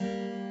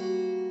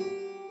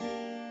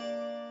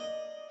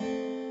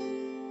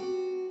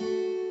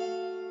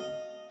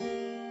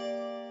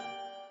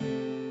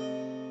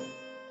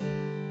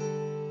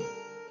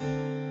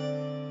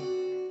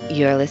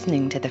You're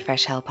listening to the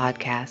Fresh Hell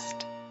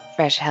podcast.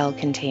 Fresh Hell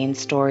contains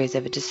stories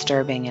of a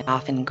disturbing and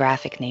often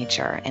graphic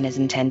nature and is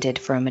intended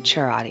for a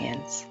mature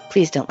audience.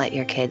 Please don't let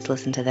your kids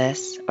listen to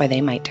this, or they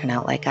might turn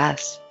out like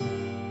us.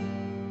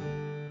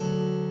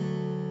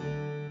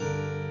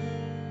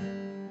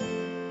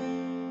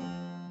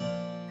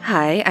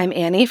 Hi, I'm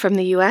Annie from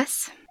the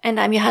US. And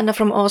I'm Johanna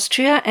from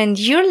Austria, and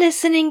you're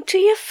listening to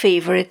your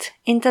favorite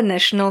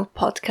international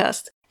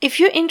podcast. If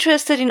you're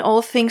interested in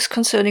all things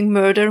concerning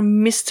murder,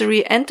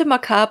 mystery, and the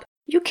macabre,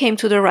 you came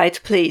to the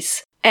right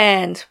place.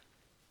 And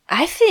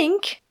I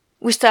think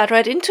we start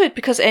right into it,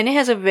 because Annie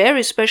has a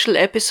very special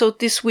episode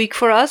this week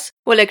for us.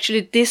 Well,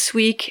 actually this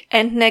week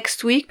and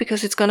next week,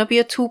 because it's gonna be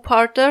a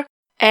two-parter.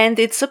 And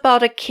it's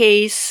about a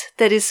case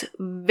that is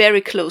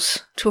very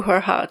close to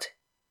her heart.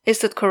 Is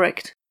that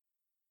correct?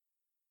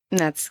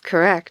 That's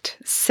correct.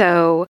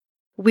 So,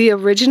 we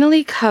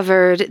originally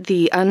covered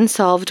the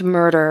unsolved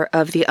murder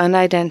of the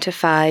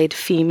unidentified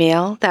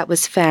female that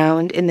was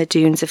found in the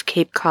dunes of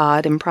Cape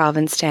Cod in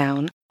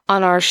Provincetown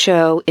on our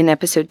show in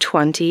episode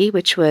 20,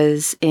 which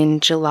was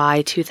in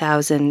July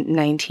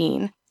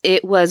 2019.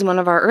 It was one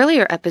of our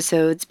earlier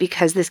episodes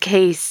because this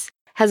case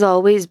has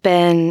always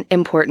been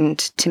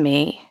important to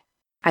me.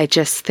 I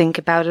just think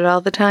about it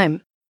all the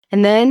time.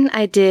 And then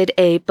I did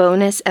a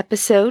bonus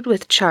episode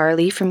with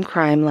Charlie from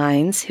Crime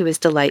Lines, who is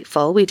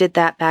delightful. We did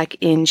that back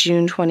in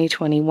June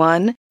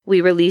 2021. We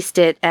released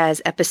it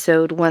as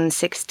episode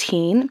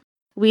 116.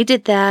 We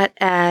did that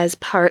as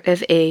part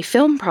of a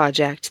film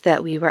project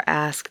that we were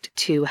asked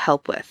to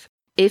help with.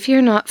 If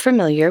you're not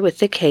familiar with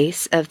the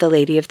case of the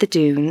Lady of the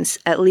Dunes,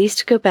 at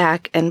least go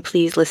back and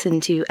please listen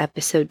to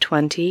episode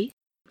 20.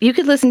 You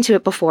could listen to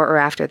it before or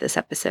after this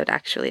episode,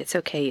 actually. It's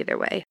okay either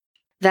way.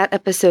 That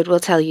episode will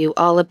tell you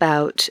all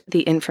about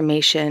the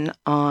information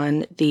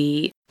on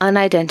the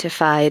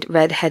unidentified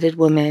red-headed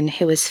woman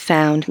who was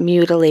found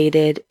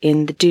mutilated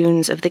in the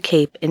dunes of the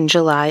Cape in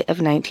July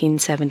of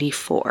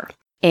 1974.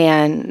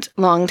 And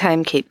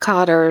longtime Cape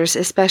Codders,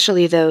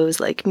 especially those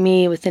like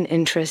me with an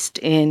interest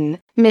in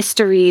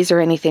mysteries or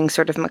anything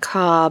sort of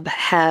macabre,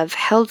 have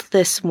held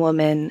this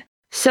woman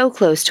so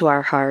close to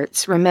our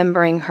hearts,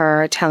 remembering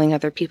her, telling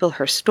other people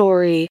her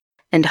story,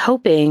 and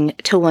hoping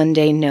to one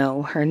day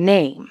know her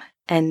name.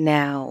 And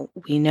now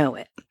we know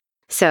it.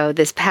 So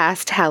this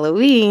past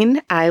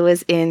Halloween, I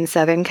was in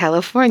Southern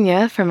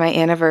California for my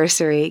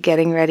anniversary,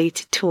 getting ready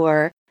to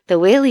tour the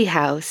Whaley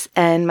House,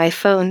 and my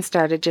phone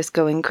started just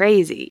going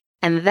crazy.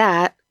 And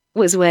that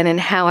was when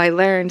and how I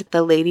learned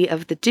the Lady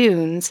of the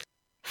Dunes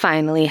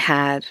finally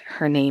had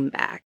her name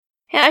back.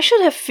 Yeah, I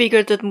should have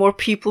figured that more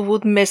people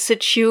would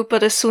message you,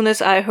 but as soon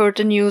as I heard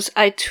the news,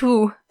 I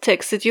too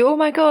texted you, oh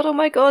my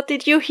god,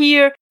 did you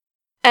hear?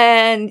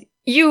 And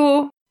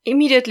you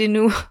immediately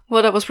knew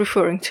what I was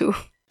referring to.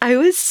 I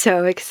was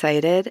so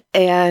excited,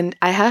 and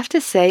I have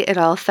to say it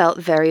all felt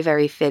very,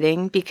 very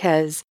fitting,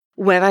 because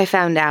when I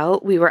found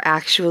out, we were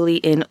actually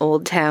in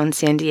Old Town,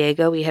 San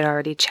Diego. We had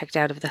already checked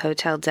out of the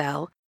Hotel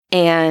Del,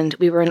 and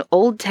we were in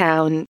Old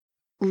Town,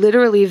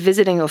 literally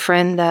visiting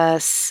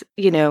ofrendas,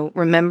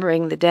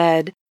 remembering the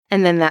dead.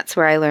 And then that's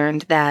where I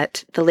learned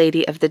that the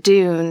Lady of the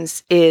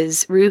Dunes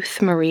is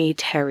Ruth Marie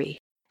Terry.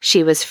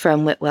 She was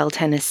from Whitwell,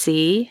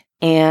 Tennessee,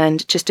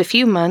 and just a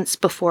few months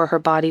before her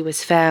body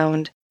was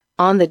found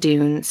on the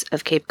dunes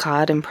of Cape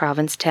Cod in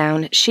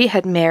Provincetown, she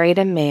had married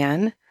a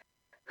man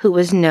who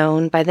was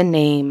known by the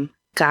name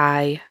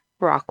Guy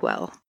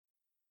Rockwell.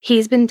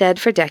 He's been dead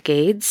for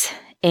decades,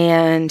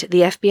 and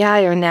the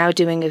FBI are now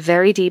doing a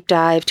very deep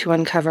dive to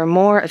uncover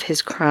more of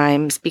his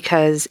crimes,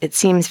 because it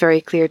seems very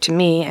clear to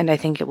me, and I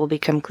think it will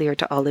become clear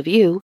to all of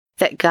you,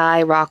 that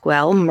Guy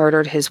Rockwell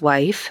murdered his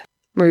wife,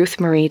 Ruth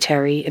Marie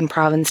Terry, in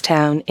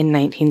Provincetown in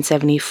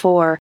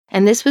 1974,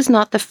 and this was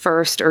not the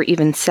first or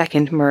even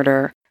second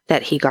murder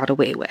that he got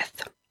away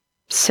with.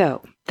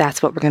 So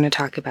that's what we're going to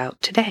talk about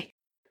today.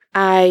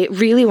 I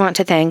really want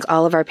to thank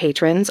all of our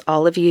patrons,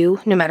 all of you,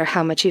 no matter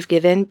how much you've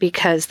given,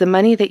 because the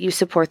money that you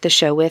support the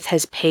show with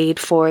has paid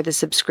for the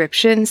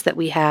subscriptions that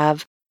we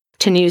have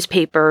to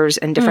newspapers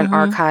and different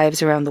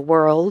archives around the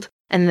world.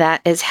 And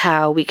that is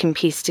how we can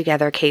piece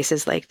together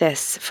cases like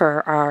this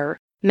for our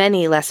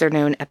many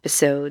lesser-known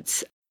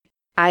episodes.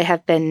 I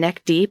have been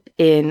neck-deep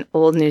in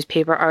old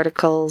newspaper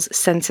articles,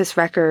 census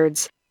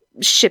records,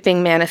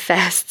 shipping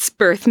manifests,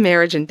 birth,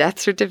 marriage, and death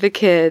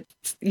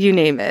certificates, you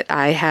name it.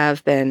 I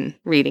have been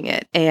reading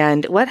it.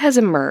 And what has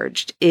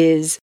emerged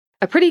is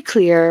a pretty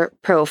clear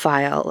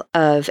profile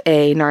of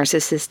a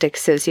narcissistic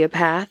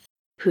sociopath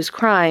whose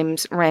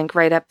crimes rank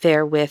right up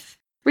there with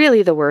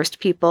really the worst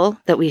people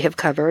that we have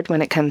covered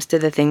when it comes to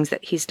the things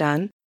that he's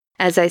done.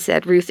 As I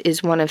said, Ruth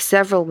is one of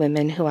several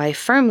women who I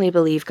firmly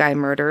believe Guy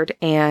murdered,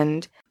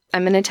 and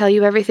I'm going to tell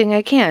you everything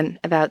I can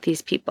about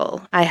these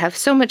people. I have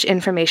so much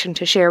information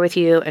to share with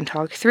you and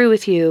talk through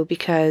with you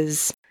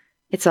because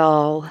it's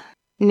all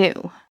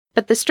new.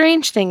 But the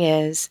strange thing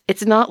is,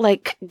 it's not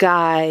like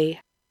Guy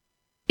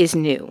is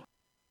new.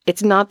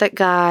 It's not that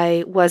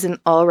Guy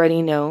wasn't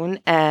already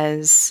known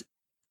as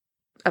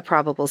a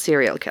probable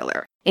serial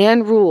killer.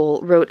 Anne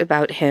Rule wrote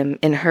about him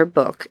in her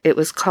book. It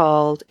is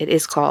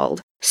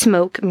called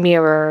Smoke,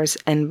 Mirrors,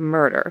 and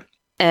Murder.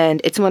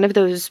 And it's one of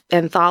those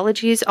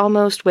anthologies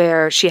almost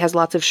where she has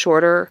lots of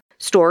shorter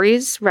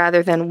stories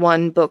rather than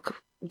one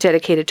book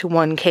dedicated to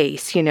one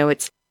case.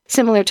 It's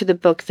similar to the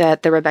book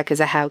that the Rebecca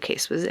Zahow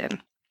case was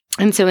in.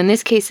 And so in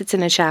this case, it's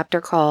in a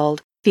chapter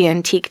called The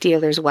Antique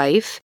Dealer's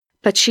Wife,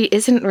 but she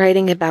isn't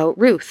writing about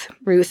Ruth.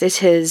 Ruth is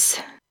his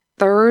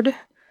third,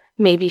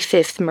 maybe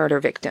fifth murder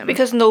victim.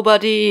 Because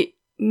nobody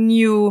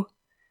knew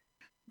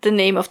the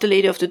name of the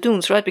Lady of the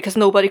Dunes, right? Because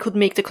nobody could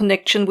make the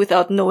connection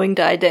without knowing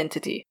the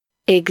identity.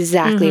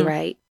 Exactly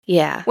right.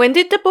 Yeah. When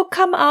did the book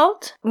come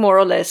out? More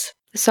or less.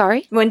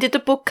 Sorry? When did the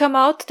book come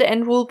out, the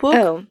Anne Rule book?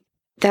 Oh,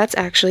 that's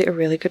actually a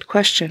really good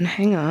question.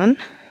 Hang on.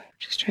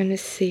 Just trying to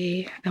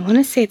see. I want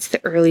to say it's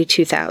the early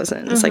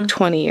 2000s, like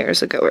 20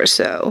 years ago or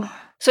so.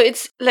 So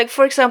it's like,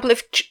 for example,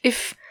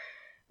 if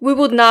we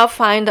would now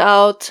find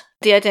out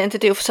the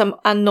identity of some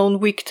unknown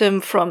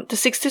victim from the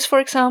 60s, for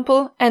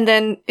example, and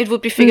then it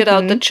would be figured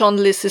out that John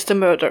List is the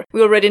murderer.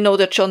 We already know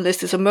that John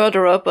List is a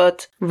murderer,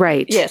 but...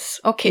 Right.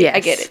 Yes, okay, yes. I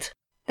get it.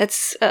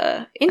 That's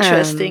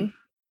interesting.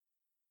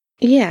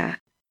 Yeah.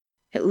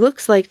 It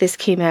looks like this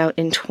came out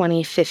in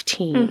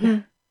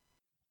 2015.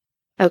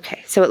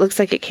 Okay, so it looks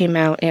like it came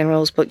out, Anne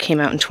Rule's book came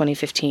out in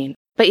 2015.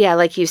 But yeah,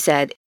 like you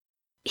said,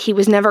 he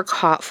was never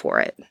caught for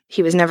it.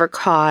 He was never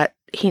caught.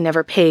 He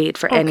never paid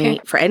for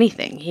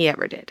anything he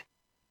ever did.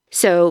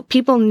 So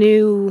people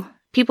knew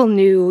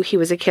he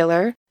was a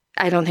killer.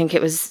 I don't think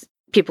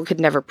people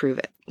could never prove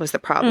it was the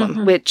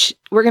problem, which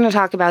we're going to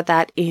talk about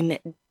that in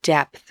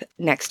depth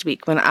next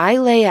week. When I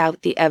lay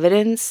out the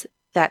evidence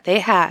that they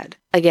had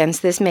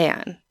against this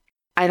man,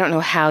 I don't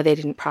know how they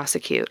didn't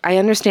prosecute. I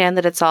understand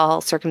that it's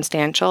all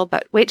circumstantial,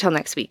 but wait till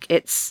next week.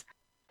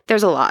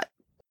 There's a lot.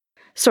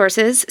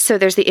 Sources. So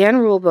there's the Anne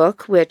Rule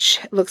book, which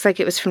looks like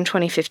it was from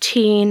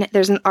 2015.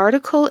 There's an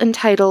article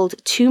entitled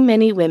Too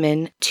Many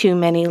Women, Too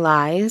Many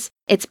Lies.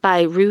 It's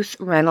by Ruth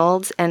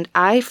Reynolds, and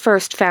I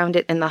first found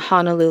it in the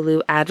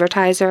Honolulu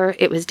Advertiser.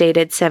 It was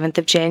dated 7th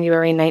of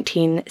January,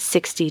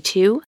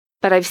 1962.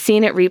 But I've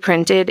seen it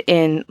reprinted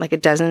in like a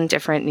dozen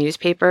different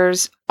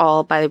newspapers,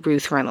 all by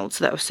Ruth Reynolds,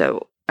 though.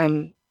 So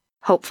I'm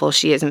hopeful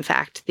she is, in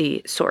fact,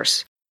 the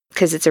source,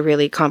 because it's a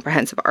really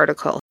comprehensive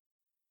article.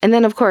 And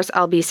then, of course,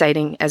 I'll be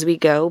citing as we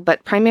go,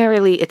 but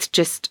primarily it's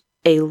just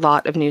a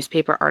lot of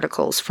newspaper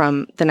articles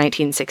from the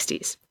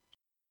 1960s.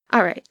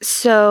 All right,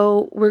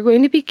 so we're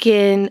going to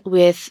begin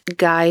with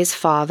Guy's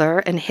father,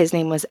 and his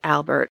name was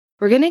Albert.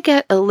 We're going to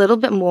get a little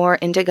bit more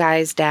into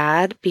Guy's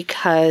dad,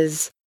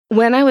 because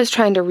when I was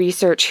trying to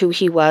research who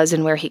he was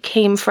and where he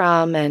came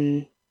from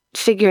and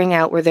figuring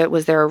out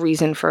was there a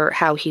reason for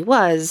how he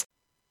was,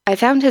 I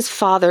found his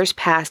father's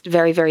past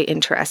very, very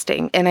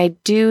interesting, and I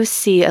do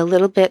see a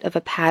little bit of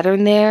a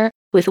pattern there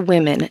with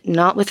women,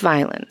 not with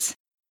violence.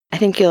 I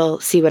think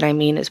you'll see what I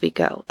mean as we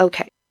go.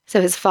 Okay,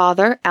 so his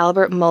father,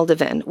 Albert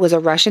Moldavin, was a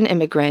Russian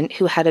immigrant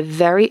who had a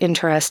very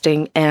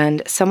interesting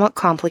and somewhat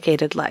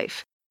complicated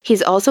life.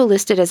 He's also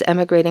listed as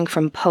emigrating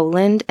from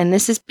Poland, and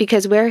this is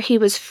because where he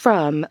was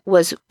from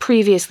was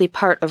previously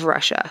part of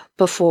Russia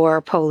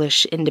before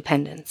Polish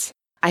independence.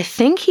 I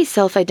think he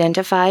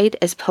self-identified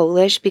as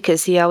Polish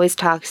because he always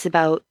talks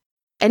about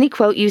any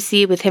quote you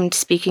see with him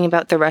speaking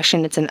about the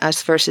Russian, it's an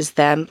us versus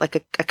them, like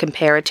a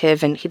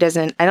comparative, and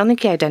I don't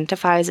think he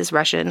identifies as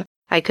Russian.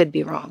 I could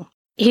be wrong.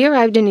 He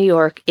arrived in New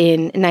York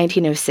in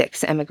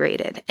 1906,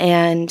 emigrated,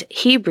 and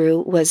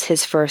Hebrew was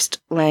his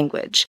first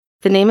language.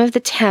 The name of the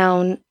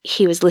town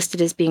he was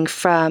listed as being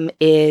from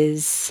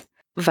is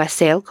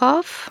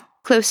Vasilkov,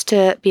 close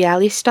to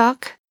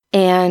Bialystok.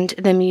 And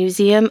the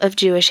Museum of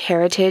Jewish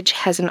Heritage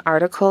has an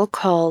article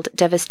called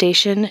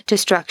Devastation,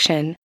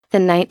 Destruction, the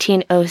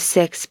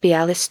 1906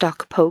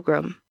 Bialystok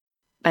Pogrom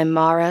by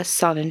Mara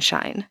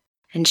Sonnenschein.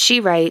 And she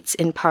writes,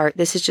 in part,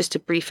 this is just a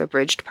brief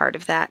abridged part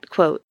of that,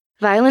 quote,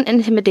 "Violent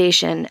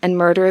intimidation and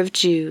murder of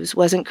Jews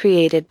wasn't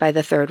created by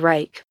the Third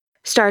Reich.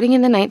 Starting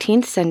in the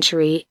 19th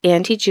century,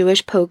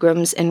 anti-Jewish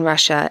pogroms in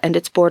Russia and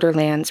its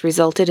borderlands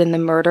resulted in the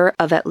murder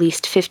of at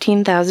least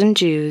 15,000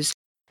 Jews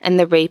and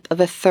the rape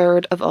of a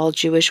third of all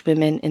Jewish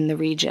women in the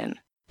region.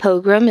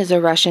 Pogrom is a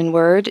Russian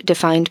word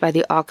defined by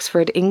the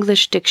Oxford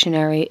English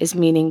Dictionary as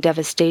meaning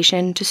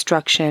devastation,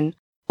 destruction,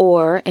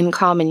 or, in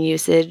common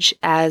usage,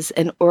 as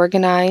an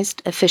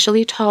organized,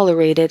 officially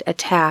tolerated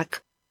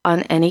attack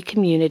on any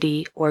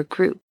community or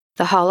group.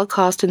 The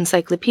Holocaust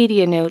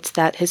Encyclopedia notes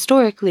that,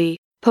 historically,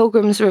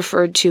 pogroms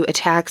referred to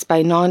attacks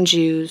by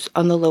non-Jews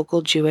on the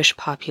local Jewish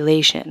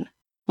population.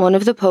 One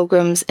of the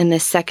pogroms in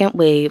this second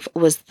wave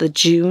was the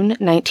June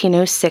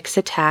 1906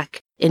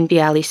 attack in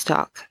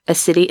Bialystok, a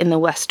city in the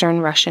Western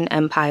Russian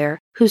Empire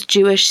whose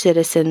Jewish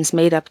citizens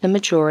made up the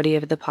majority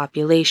of the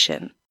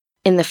population.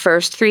 In the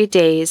first 3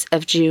 days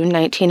of June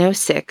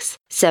 1906,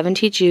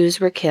 70 Jews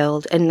were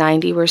killed and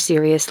 90 were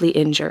seriously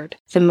injured,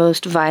 the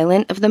most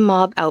violent of the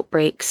mob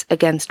outbreaks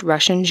against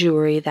Russian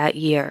Jewry that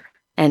year."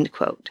 End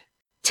quote.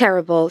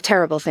 Terrible,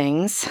 terrible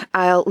things.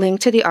 I'll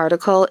link to the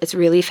article. It's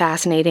really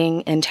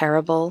fascinating and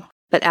terrible.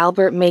 But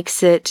Albert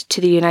makes it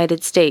to the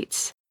United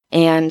States,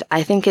 And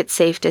I think it's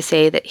safe to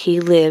say that he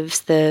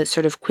lives the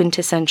sort of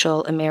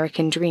quintessential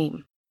American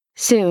dream.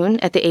 Soon,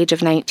 at the age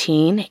of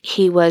 19,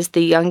 he was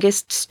the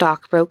youngest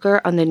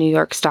stockbroker on the New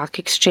York Stock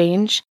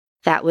Exchange.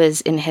 That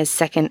was in his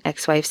second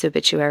ex-wife's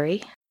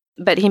obituary.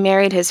 But he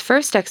married his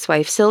first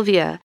ex-wife,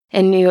 Sylvia,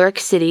 in New York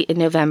City in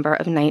November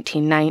of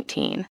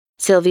 1919.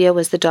 Sylvia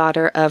was the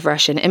daughter of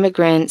Russian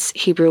immigrants.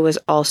 Hebrew was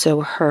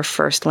also her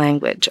first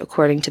language,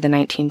 according to the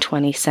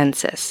 1920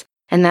 census.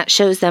 And that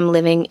shows them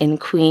living in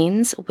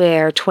Queens,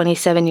 where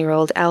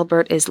 27-year-old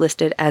Albert is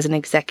listed as an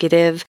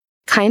executive.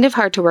 Kind of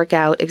hard to work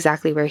out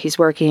exactly where he's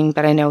working,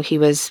 but I know he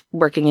was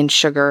working in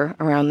sugar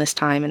around this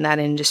time in that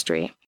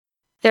industry.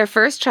 Their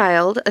first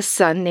child, a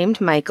son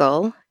named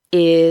Michael,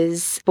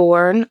 is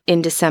born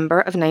in December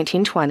of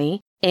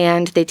 1920,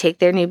 and they take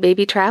their new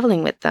baby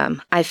traveling with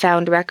them. I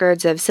found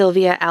records of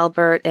Sylvia,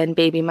 Albert, and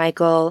baby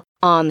Michael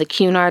on the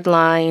Cunard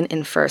line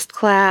in first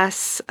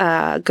class,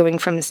 going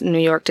from New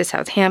York to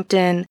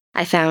Southampton.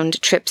 I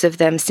found trips of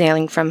them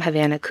sailing from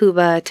Havana,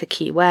 Cuba to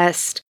Key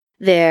West.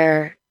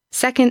 Their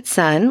second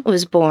son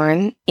was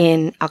born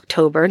in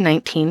October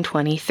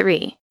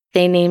 1923.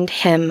 They named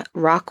him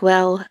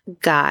Rockwell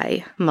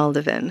Guy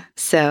Moldovan.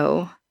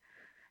 So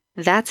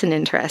that's an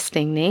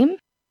interesting name.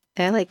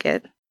 I like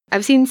it.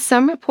 I've seen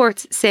some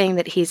reports saying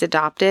that he's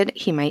adopted.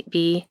 He might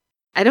be.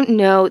 I don't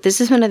know. This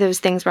is one of those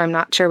things where I'm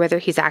not sure whether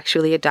he's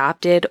actually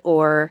adopted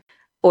or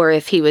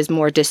if he was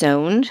more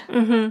disowned.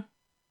 Mm-hmm.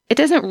 It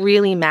doesn't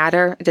really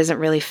matter. It doesn't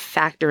really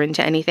factor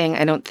into anything.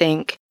 I don't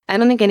think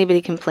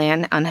anybody can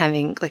plan on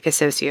having like a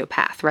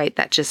sociopath, right?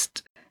 That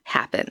just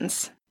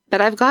happens.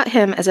 But I've got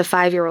him as a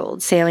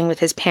 5-year-old sailing with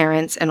his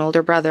parents and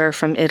older brother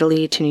from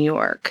Italy to New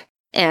York.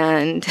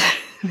 And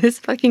this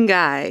fucking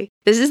guy,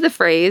 this is the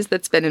phrase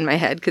that's been in my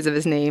head because of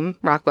his name,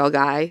 Rockwell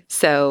Guy.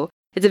 So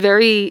it's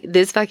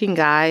this fucking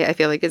guy, I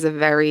feel like is a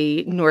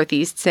very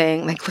Northeast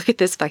saying, like, look at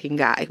this fucking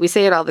guy. We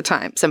say it all the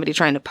time. Somebody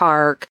trying to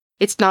park.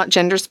 It's not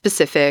gender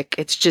specific.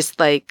 It's just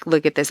like,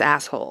 look at this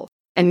asshole.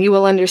 And you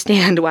will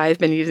understand why I've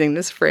been using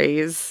this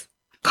phrase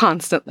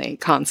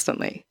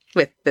constantly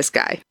with this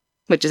guy,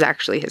 which is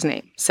actually his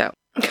name. So,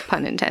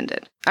 pun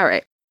intended. All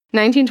right.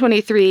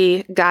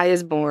 1923, Guy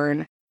is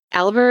born.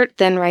 Albert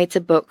then writes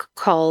a book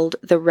called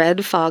The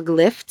Red Fog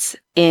Lifts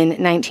in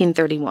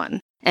 1931.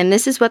 And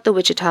this is what the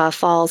Wichita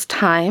Falls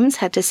Times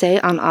had to say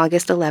on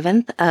August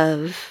 11th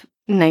of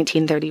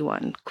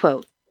 1931.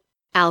 Quote,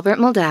 Albert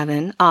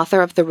Moldovan,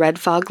 author of The Red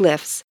Fog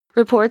Lifts,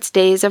 reports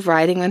days of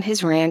riding on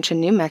his ranch in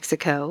New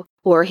Mexico,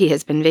 or he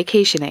has been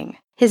vacationing.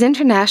 His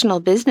international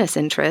business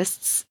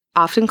interests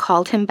often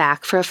called him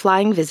back for a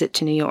flying visit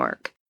to New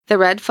York. The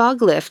Red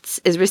Fog Lifts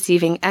is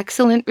receiving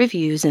excellent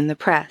reviews in the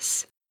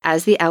press.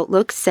 As the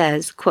Outlook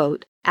says,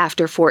 quote,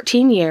 after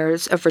 14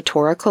 years of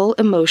rhetorical,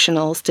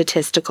 emotional,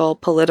 statistical,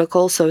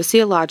 political,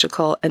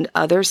 sociological, and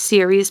other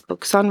serious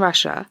books on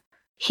Russia,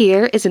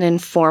 here is an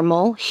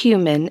informal,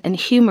 human, and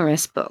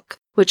humorous book,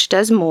 which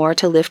does more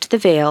to lift the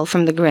veil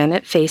from the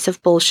granite face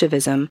of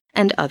Bolshevism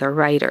and other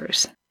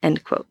writers,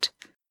 end quote.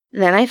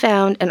 Then I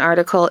found an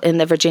article in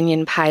the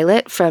Virginian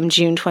Pilot from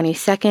June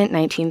 22nd,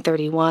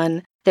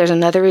 1931. There's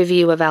another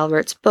review of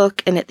Albert's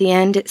book, and at the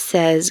end it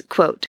says,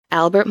 quote,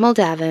 Albert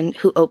Moldovan,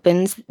 who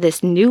opens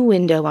this new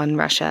window on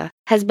Russia,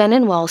 has been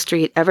in Wall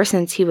Street ever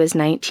since he was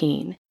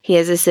 19. He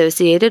is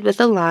associated with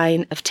a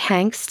line of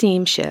tank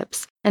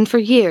steamships, and for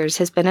years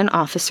has been an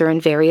officer in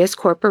various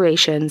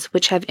corporations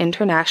which have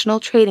international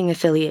trading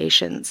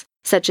affiliations,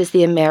 such as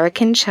the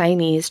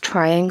American-Chinese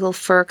Triangle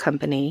Fur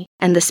Company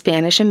and the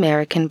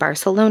Spanish-American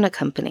Barcelona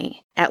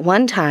Company. At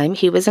one time,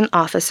 he was an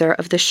officer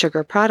of the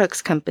Sugar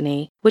Products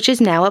Company, which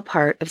is now a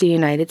part of the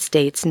United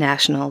States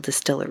National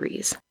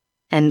Distilleries.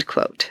 End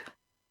quote.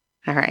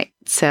 All right,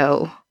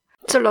 so...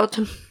 It's a lot.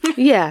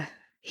 Yeah,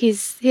 he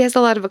has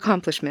a lot of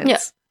accomplishments. Yeah,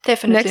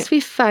 definitely. Next, we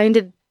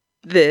find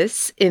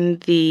this in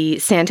the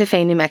Santa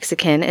Fe New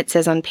Mexican. It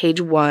says on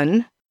page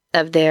 1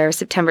 of their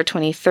September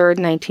 23rd,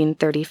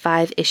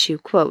 1935 issue,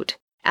 quote,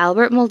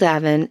 Albert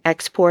Moldovan,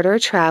 exporter,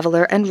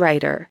 traveler, and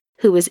writer,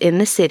 who is in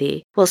the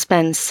city, will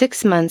spend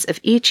 6 months of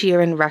each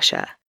year in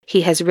Russia.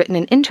 He has written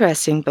an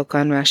interesting book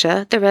on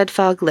Russia, The Red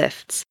Fog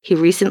Lifts. He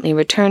recently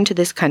returned to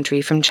this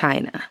country from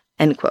China,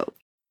 end quote.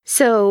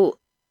 So,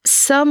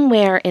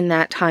 somewhere in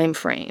that time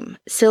frame,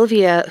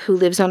 Sylvia, who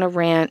lives on a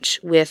ranch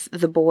with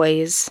the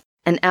boys,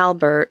 and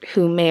Albert,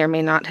 who may or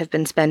may not have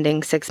been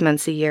spending 6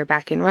 months a year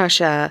back in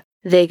Russia,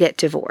 they get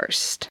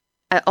divorced.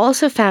 I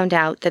also found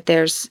out that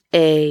there's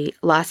a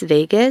Las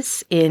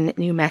Vegas in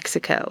New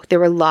Mexico. There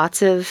were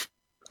lots of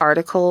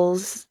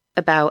articles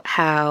about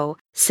how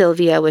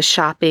Sylvia was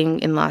shopping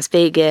in Las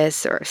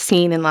Vegas or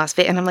seen in Las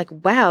Vegas. And I'm like,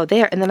 wow,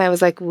 there. And then I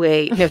was like,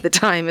 wait, no, the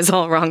time is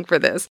all wrong for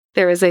this.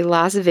 There is a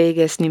Las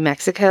Vegas, New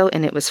Mexico,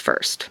 and it was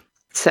first.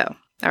 So,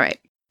 all right.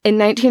 In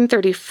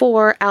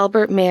 1934,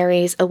 Albert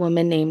marries a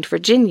woman named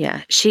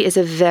Virginia. She is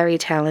a very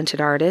talented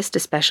artist,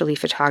 especially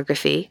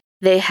photography.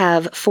 They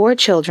have 4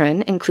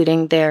 children,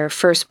 including their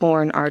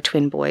firstborn are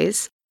twin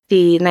boys.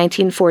 The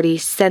 1940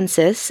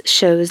 census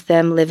shows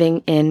them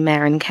living in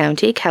Marin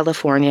County,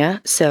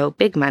 California, so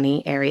big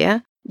money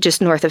area.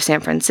 just north of San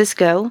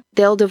Francisco.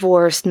 They'll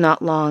divorce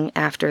not long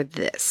after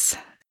this.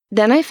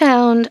 Then I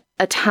found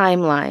a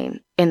timeline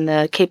in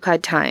the Cape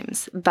Cod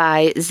Times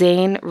by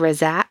Zane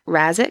Razak,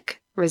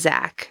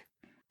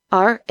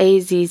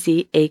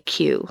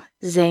 R-A-Z-Z-A-Q.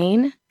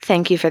 Zane,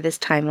 thank you for this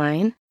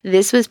timeline.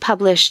 This was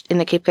published in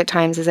the Cape Cod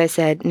Times, as I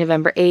said,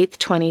 November 8th,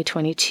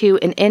 2022,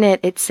 and in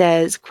it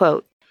says,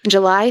 quote,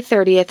 July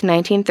 30th,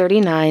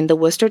 1939, the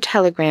Worcester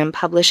Telegram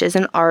publishes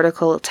an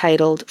article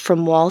titled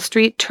From Wall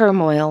Street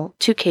Turmoil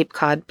to Cape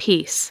Cod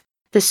Peace.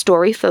 The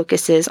story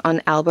focuses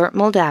on Albert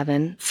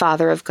Moldavin,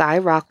 father of Guy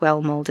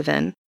Rockwell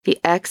Moldavin, the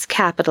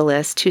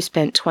ex-capitalist who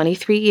spent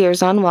 23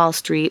 years on Wall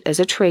Street as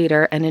a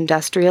trader and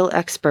industrial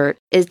expert,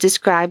 is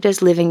described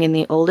as living in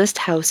the oldest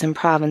house in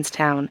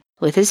Provincetown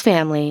with his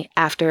family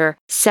after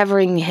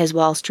severing his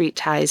Wall Street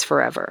ties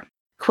forever.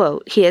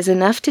 Quote, he has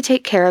enough to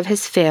take care of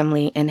his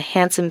family in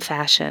handsome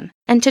fashion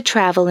and to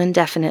travel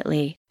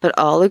indefinitely, but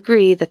all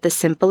agree that the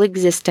simple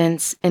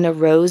existence in a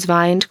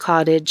rose-vined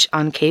cottage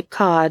on Cape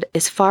Cod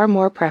is far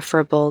more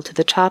preferable to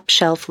the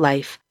top-shelf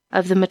life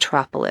of the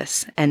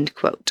metropolis, end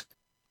quote.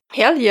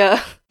 Hell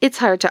yeah. It's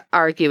hard to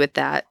argue with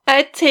that.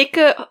 I'd take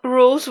a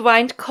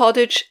rose-vined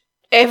cottage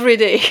every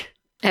day.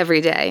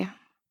 Every day.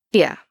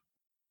 Yeah.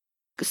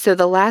 So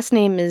the last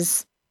name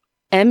is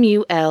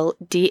Muldavin,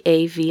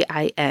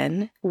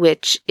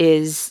 which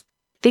is,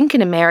 I think,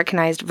 an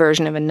Americanized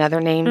version of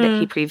another name that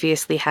he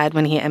previously had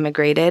when he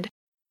emigrated.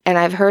 And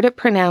I've heard it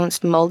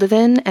pronounced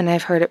Moldavin, and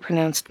I've heard it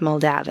pronounced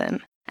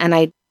Moldavin. And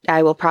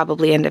I will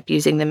probably end up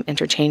using them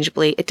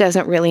interchangeably. It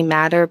doesn't really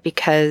matter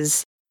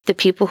because the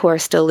people who are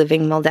still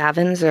living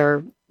Moldavins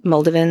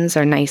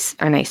are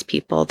nice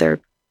people. They're,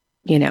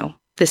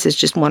 this is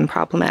just one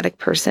problematic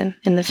person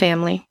in the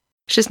family.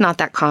 It's just not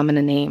that common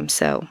a name,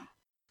 so...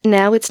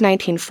 Now it's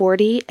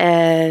 1940,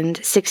 and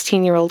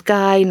 16-year-old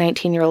Guy,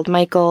 19-year-old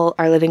Michael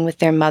are living with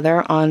their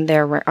mother on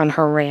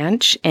her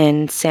ranch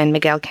in San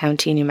Miguel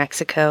County, New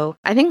Mexico.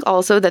 I think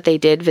also that they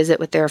did visit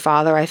with their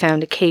father. I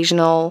found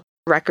occasional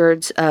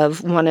records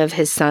of one of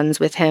his sons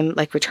with him,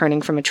 like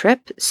returning from a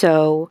trip.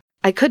 So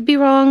I could be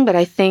wrong, but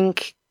I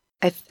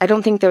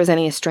don't think there was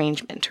any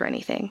estrangement or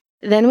anything.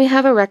 Then we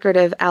have a record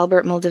of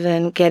Albert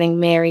Moldavin getting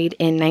married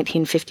in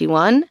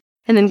 1951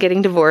 and then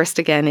getting divorced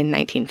again in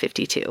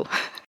 1952.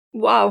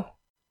 Wow.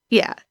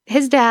 Yeah,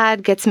 his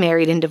dad gets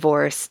married and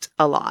divorced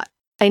a lot.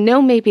 I know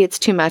maybe it's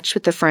too much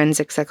with the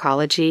forensic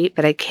psychology,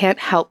 but I can't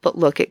help but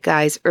look at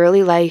Guy's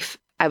early life.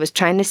 I was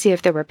trying to see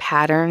if there were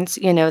patterns,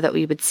 that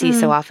we would see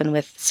so often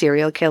with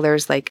serial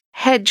killers, like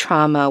head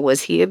trauma.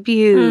 Was he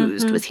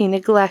abused? Was he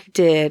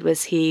neglected?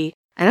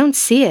 I don't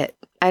see it.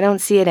 I don't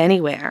see it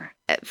anywhere.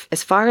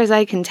 As far as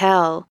I can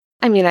tell,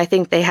 I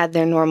think they had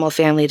their normal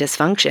family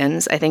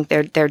dysfunctions. I think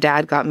their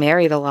dad got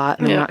married a lot,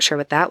 and I'm not sure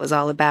what that was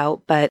all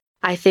about, but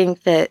I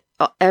think that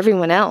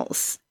everyone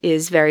else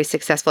is very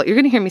successful. You're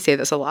going to hear me say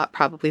this a lot,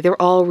 probably. They're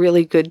all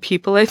really good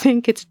people. I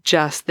think it's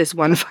just this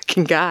one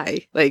fucking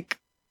guy, like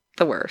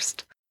the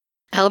worst.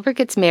 Albert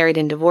gets married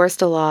and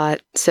divorced a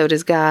lot. So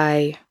does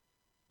Guy.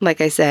 Like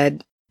I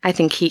said, I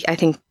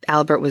think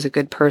Albert was a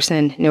good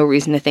person. No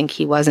reason to think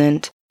he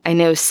wasn't. I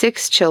know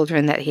 6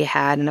 children that he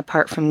had, and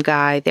apart from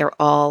Guy,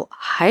 they're all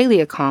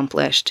highly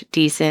accomplished,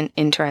 decent,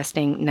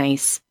 interesting,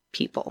 nice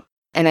people.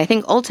 And I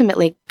think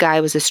ultimately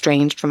Guy was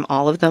estranged from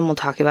all of them. We'll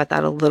talk about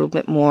that a little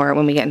bit more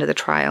when we get into the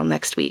trial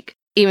next week,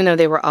 even though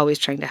they were always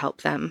trying to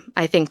help them.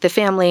 I think the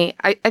family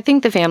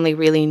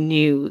really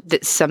knew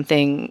that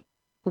something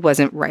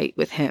wasn't right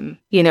with him.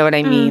 You know what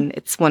I mean?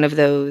 It's one of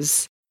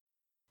those,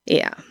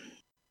 yeah.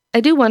 I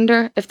do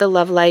wonder if the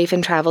love life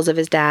and travels of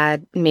his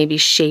dad maybe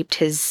shaped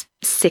his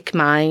sick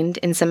mind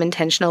in some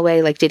intentional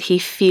way. Like, did he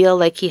feel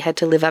like he had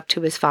to live up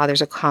to his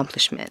father's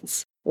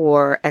accomplishments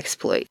or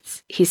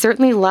exploits? He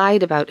certainly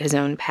lied about his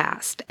own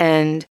past,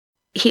 and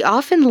he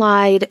often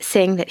lied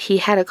saying that he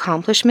had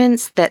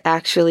accomplishments that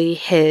actually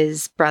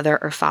his brother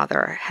or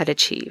father had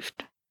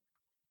achieved.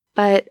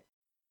 But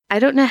I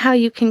don't know how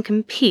you can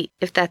compete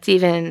if that's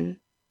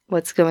even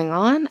what's going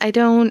on. I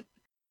don't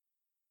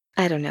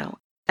know.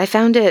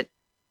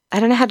 I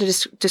don't know how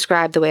to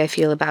describe the way I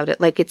feel about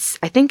it. Like,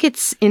 I think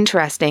it's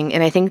interesting,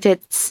 and I think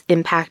it's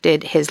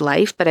impacted his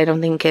life, but I don't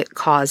think it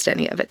caused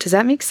any of it. Does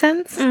that make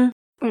sense?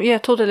 Yeah,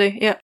 totally.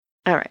 Yeah.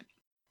 All right.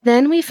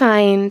 Then we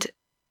find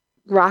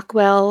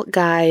Rockwell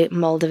Guy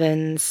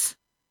Moldavin's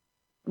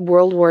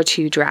World War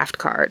II draft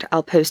card.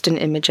 I'll post an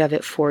image of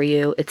it for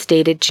you. It's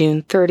dated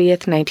June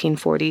 30th,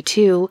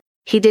 1942.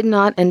 He did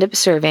not end up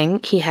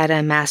serving. He had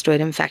a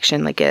mastoid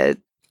infection, like a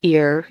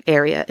ear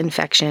area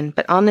infection.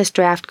 But on this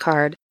draft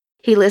card,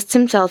 he lists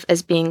himself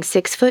as being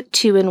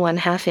 6'2" and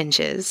 1/2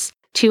 inches,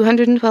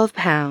 212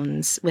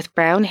 pounds, with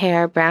brown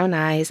hair, brown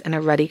eyes, and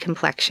a ruddy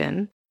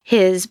complexion.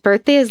 His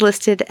birthday is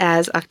listed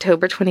as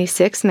October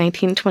 26,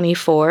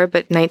 1924,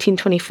 but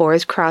 1924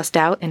 is crossed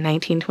out and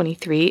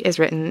 1923 is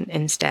written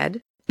instead.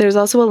 There's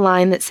also a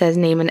line that says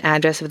name and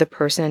address of the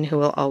person who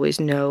will always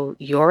know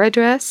your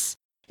address.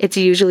 It's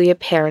usually a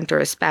parent or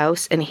a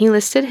spouse, and he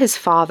listed his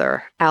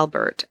father,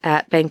 Albert,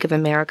 at Bank of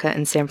America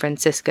in San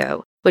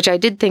Francisco, which I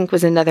did think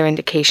was another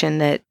indication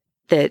that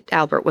that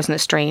Albert wasn't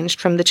estranged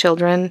from the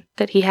children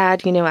that he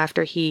had,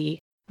 after he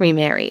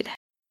remarried.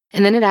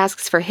 And then it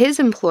asks for his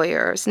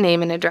employer's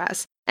name and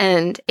address.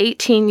 And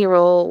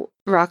 18-year-old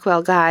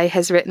Rockwell Guy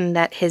has written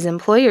that his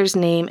employer's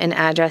name and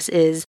address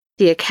is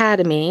the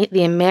Academy,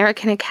 the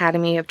American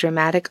Academy of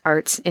Dramatic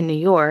Arts in New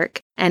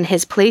York, and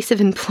his place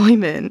of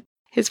employment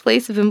is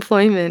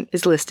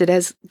listed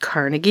as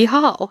Carnegie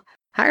Hall.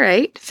 All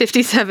right,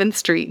 57th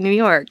Street, New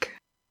York.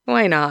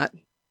 Why not?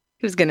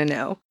 Who's going to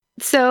know?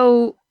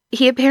 So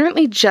he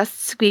apparently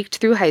just squeaked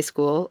through high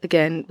school.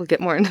 Again, we'll get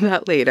more into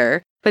that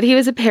later. But he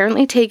was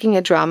apparently taking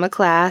a drama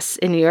class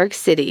in New York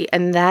City,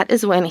 and that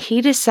is when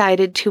he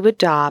decided to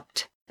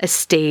adopt a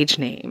stage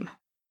name.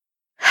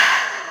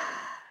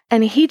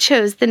 And he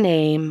chose the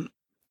name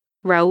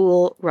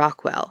Raoul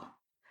Rockwell.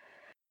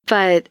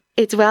 But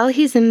it's while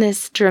he's in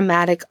this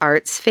dramatic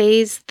arts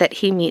phase that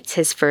he meets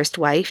his first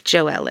wife,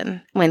 Jo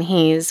Ellen, when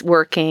he's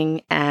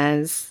working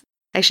as,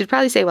 I should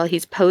probably say while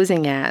he's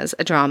posing as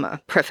a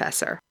drama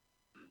professor.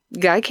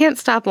 Guy can't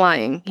stop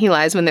lying. He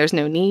lies when there's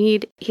no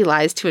need. He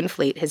lies to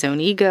inflate his own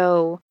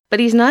ego.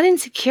 But he's not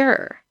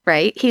insecure,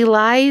 right? He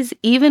lies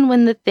even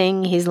when the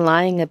thing he's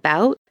lying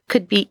about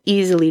could be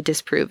easily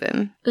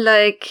disproven.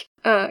 Like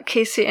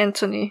Casey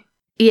Anthony.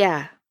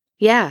 Yeah.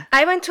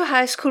 I went to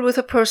high school with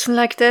a person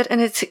like that,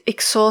 and it's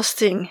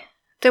exhausting.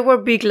 There were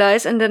big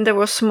lies, and then there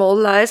were small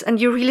lies,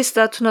 and you really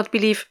start to not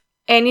believe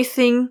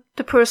anything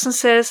the person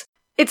says.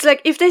 It's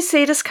like if they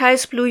say the sky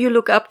is blue, you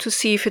look up to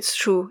see if it's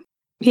true.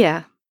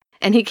 Yeah.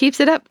 And he keeps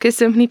it up because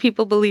so many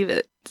people believe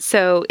it.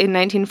 So in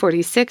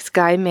 1946,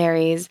 Guy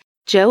marries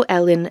Jo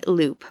Ellen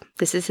Loop.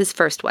 This is his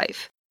first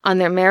wife. On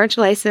their marriage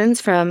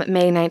license from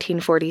May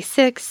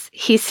 1946,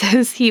 he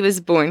says he was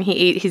born,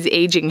 he's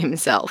aging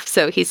himself.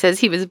 So he says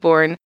he was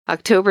born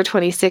October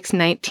 26,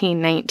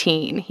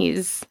 1919.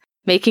 He's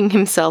making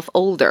himself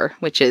older,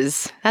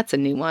 that's a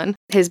new one.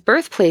 His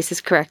birthplace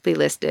is correctly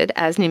listed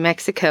as New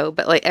Mexico,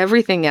 but like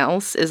everything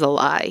else is a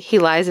lie. He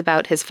lies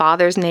about his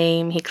father's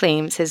name. He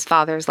claims his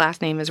father's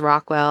last name is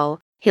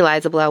Rockwell. He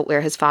lies about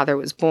where his father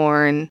was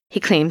born.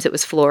 He claims it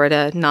was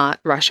Florida, not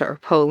Russia or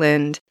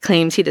Poland.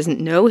 Claims he doesn't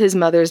know his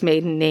mother's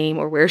maiden name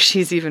or where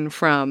she's even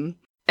from.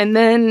 And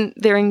then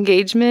their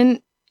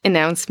engagement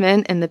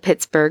announcement in the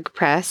Pittsburgh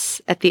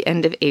Press at the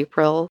end of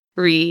April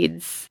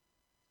reads,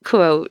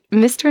 quote,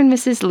 Mr. and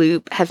Mrs.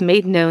 Loop have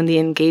made known the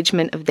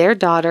engagement of their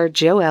daughter,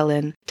 Jo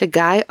Ellen, to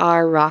Guy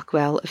R.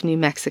 Rockwell of New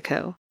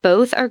Mexico.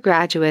 Both are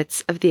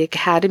graduates of the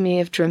Academy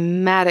of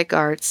Dramatic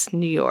Arts,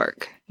 New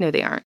York. No,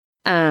 they aren't.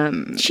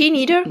 She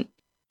neither?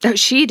 Oh,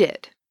 she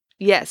did.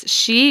 Yes,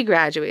 she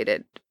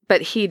graduated,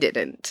 but he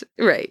didn't.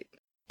 Right.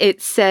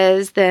 It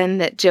says then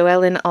that Jo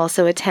Ellen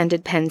also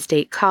attended Penn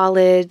State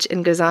College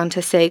and goes on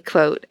to say,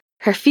 quote,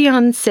 her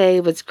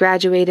fiancé was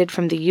graduated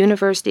from the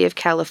University of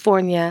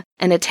California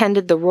and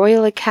attended the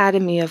Royal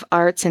Academy of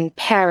Arts in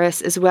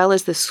Paris, as well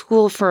as the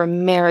School for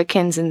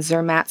Americans in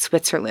Zermatt,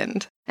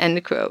 Switzerland.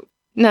 End quote.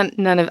 I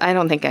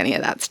don't think any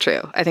of that's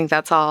true. I think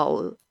that's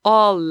all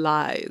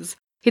lies.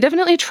 He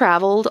definitely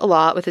traveled a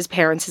lot with his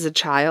parents as a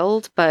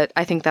child, but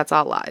I think that's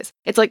all lies.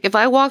 It's like if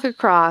I walk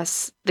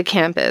across the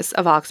campus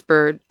of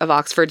Oxford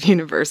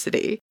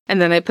University,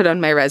 and then I put on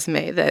my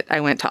resume that I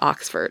went to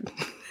Oxford,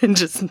 and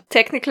just...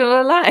 Technically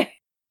a lie.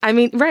 I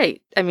mean,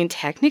 right. I mean,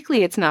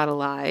 technically it's not a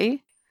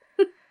lie.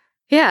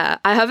 Yeah,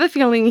 I have a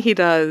feeling he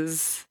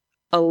does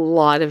a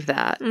lot of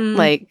that.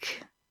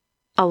 Like,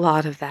 a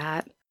lot of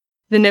that.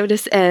 The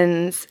notice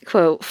ends,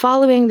 quote,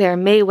 following their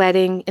May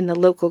wedding in the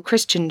local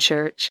Christian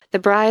church, the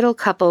bridal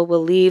couple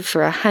will leave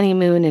for a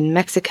honeymoon in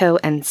Mexico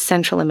and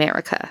Central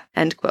America,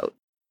 end quote.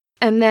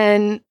 And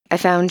then I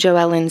found Jo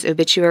Ellen's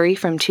obituary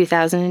from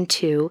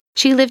 2002.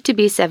 She lived to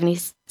be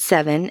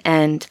 77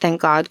 and, thank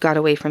God, got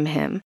away from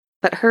him.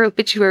 But her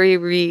obituary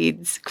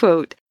reads,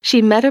 quote,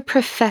 she met a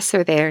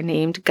professor there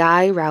named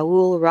Guy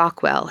Raoul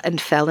Rockwell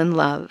and fell in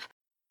love.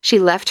 She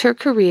left her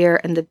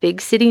career and the big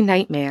city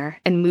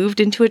nightmare and moved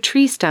into a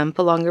tree stump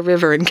along a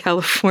river in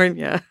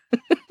California.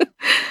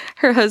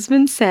 Her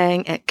husband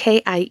sang at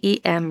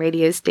KIEM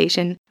radio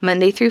station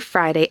Monday through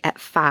Friday at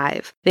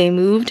 5. They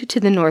moved to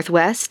the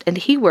Northwest and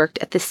he worked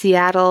at the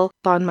Seattle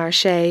Bon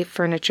Marché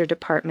furniture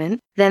department.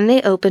 Then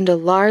they opened a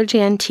large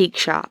antique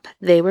shop.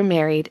 They were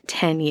married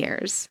 10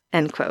 years.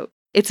 End quote.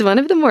 It's one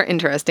of the more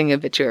interesting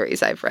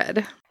obituaries I've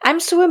read. I'm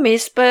so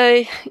amazed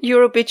by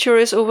your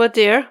obituaries over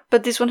there,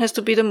 but this one has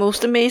to be the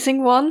most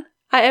amazing one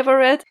I ever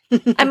read.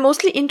 I'm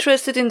mostly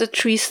interested in the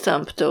tree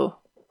stump, though.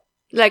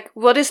 Like,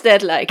 what is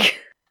that like?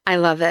 I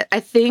love it. I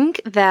think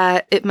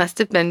that it must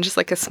have been just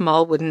like a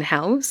small wooden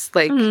house.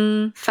 Like,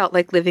 felt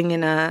like living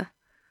in I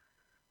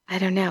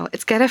don't know.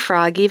 It's got a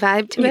froggy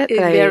vibe to it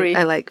that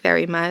I like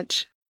very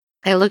much.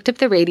 I looked up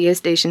the radio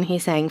station he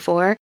sang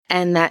for,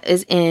 and that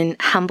is in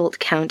Humboldt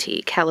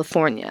County,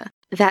 California.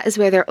 That is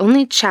where their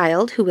only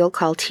child, who we'll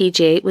call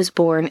TJ, was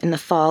born in the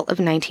fall of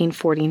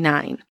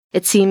 1949.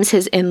 It seems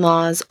his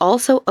in-laws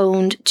also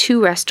owned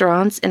 2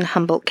 restaurants in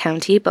Humboldt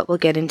County, but we'll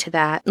get into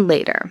that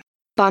later.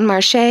 Bon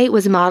Marché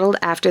was modeled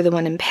after the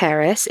one in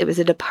Paris. It was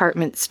a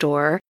department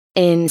store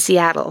in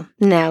Seattle.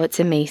 Now it's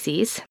a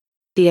Macy's.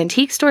 The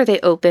antique store they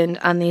opened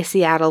on the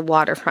Seattle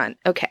waterfront.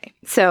 Okay,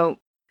 so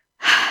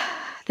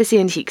this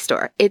antique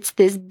store. It's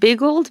this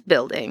big old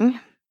building.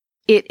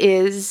 It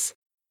is,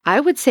 I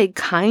would say,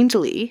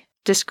 kindly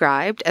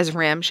described as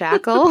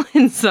ramshackle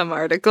in some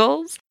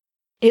articles.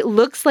 It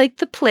looks like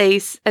the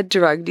place a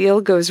drug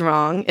deal goes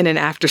wrong in an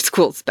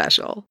after-school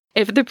special.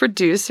 If the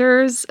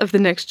producers of the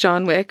next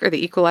John Wick or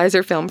the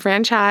Equalizer film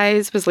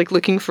franchise was like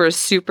looking for a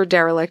super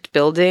derelict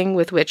building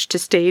with which to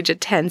stage a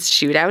tense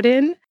shootout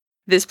in,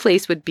 this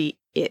place would be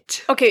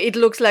it. Okay, it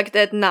looks like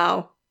that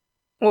now.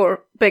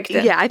 Or back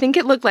then. Yeah, I think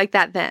it looked like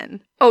that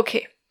then.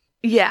 Okay.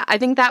 Yeah, I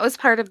think that was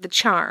part of the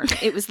charm.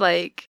 It was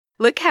like,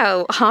 look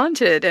how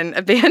haunted and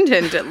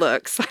abandoned it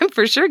looks. I'm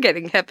for sure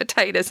getting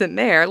hepatitis in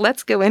there.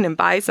 Let's go in and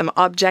buy some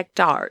object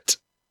art.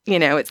 You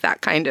know, it's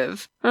that kind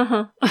of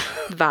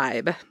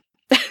vibe.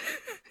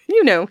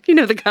 You know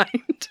the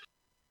kind.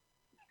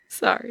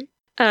 Sorry.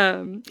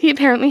 He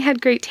apparently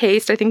had great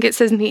taste. I think it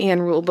says in the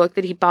Anne Rule book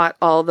that he bought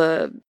all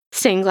the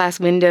stained glass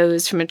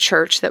windows from a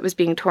church that was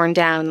being torn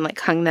down and like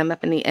hung them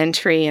up in the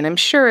entry. And I'm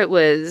sure it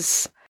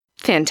was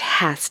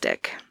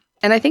fantastic.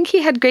 And I think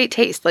he had great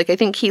taste. Like, I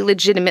think he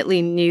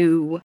legitimately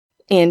knew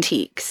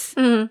antiques.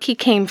 Mm-hmm. He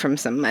came from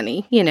some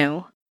money, you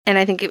know. And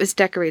I think it was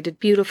decorated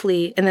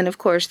beautifully. And then, of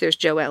course, there's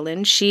Jo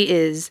Ellen. She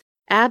is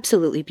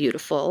absolutely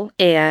beautiful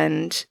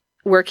and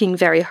working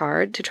very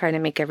hard to try to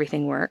make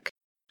everything work.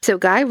 So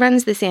Guy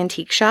runs this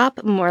antique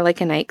shop, more like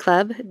a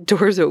nightclub.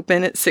 Doors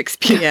open at 6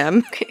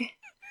 p.m. Okay.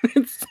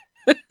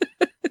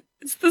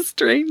 It's the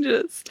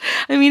strangest.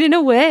 I mean, in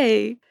a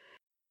way,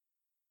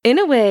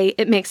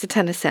 it makes a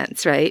ton of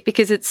sense, right?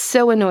 Because it's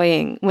so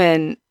annoying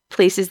when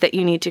places that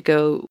you need to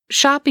go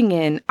shopping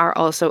in are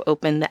also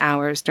open the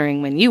hours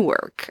during when you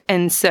work.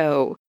 And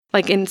so,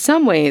 like, in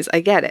some ways,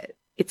 I get it.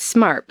 It's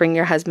smart. Bring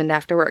your husband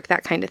after work,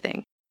 that kind of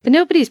thing. But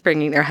nobody's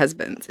bringing their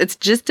husbands. It's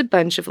just a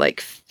bunch of,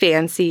 like,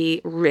 fancy,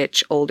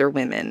 rich, older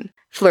women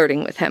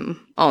flirting with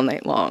him all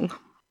night long.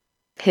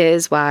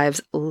 His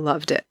wives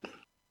loved it.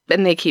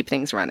 And they keep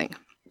things running.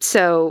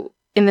 So,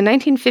 in the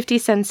 1950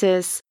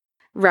 census,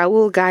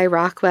 Raoul Guy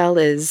Rockwell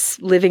is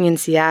living in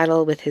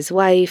Seattle with his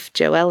wife,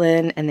 Jo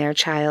Ellen, and their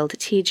child,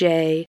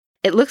 TJ.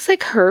 It looks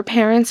like her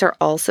parents are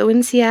also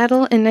in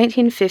Seattle in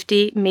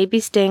 1950, maybe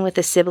staying with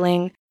a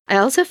sibling. I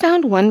also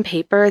found one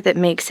paper that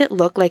makes it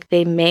look like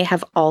they may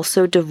have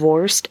also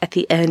divorced at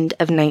the end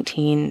of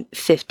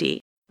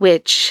 1950,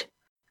 which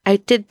I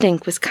did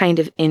think was kind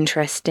of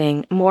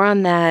interesting. More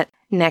on that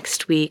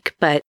next week,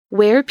 but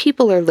where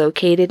people are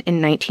located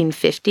in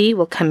 1950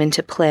 will come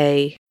into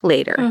play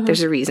later. Mm-hmm.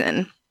 There's a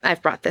reason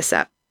I've brought this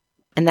up,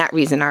 and that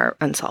reason are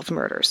unsolved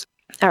murders.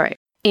 All right.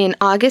 In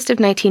August of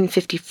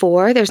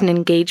 1954, there's an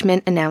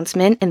engagement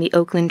announcement in the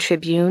Oakland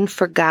Tribune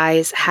for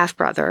Guy's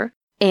half-brother,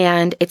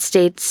 and it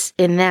states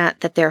in that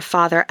their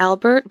father,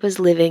 Albert, was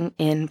living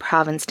in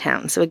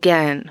Provincetown. So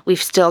again,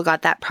 we've still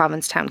got that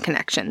Provincetown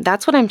connection.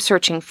 That's what I'm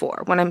searching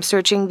for when I'm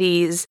searching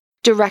these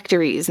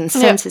directories and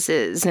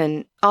censuses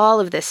and all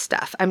of this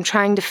stuff. I'm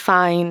trying to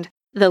find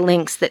the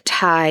links that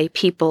tie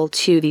people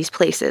to these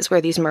places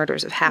where these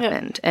murders have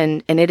happened.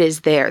 And it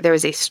is there. There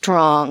is a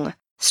strong,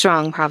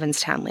 strong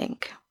Provincetown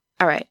link.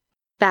 All right.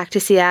 Back to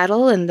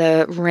Seattle and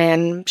the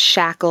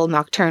ramshackle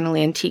nocturnal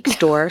antique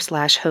store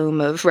 / home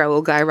of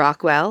Raoul Guy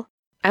Rockwell.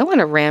 I want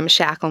a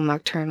ramshackle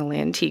nocturnal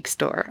antique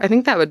store. I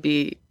think that would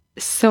be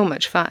so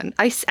much fun.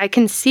 I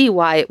can see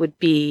why it would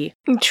be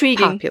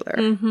intriguing, popular.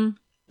 Mm-hmm.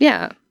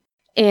 Yeah.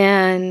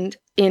 And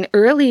in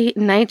early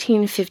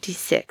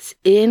 1956,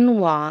 in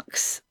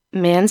walks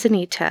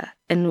Manzanita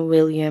and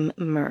William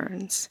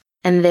Mearns.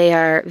 And they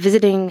are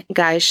visiting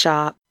Guy's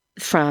shop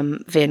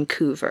from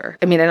Vancouver.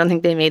 I mean, I don't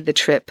think they made the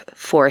trip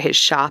for his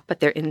shop, but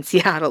they're in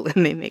Seattle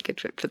and they make a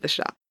trip for the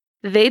shop.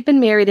 They'd been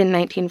married in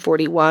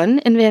 1941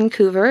 in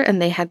Vancouver,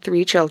 and they had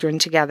 3 children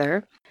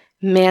together.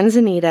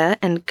 Manzanita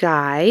and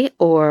Guy,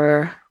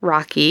 or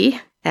Rocky,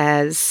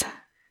 as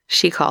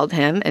she called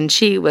him, and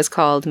she was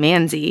called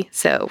Manzy,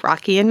 so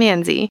Rocky and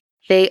Manzy.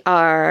 They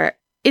are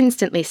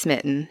instantly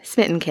smitten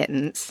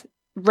kittens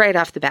right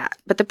off the bat.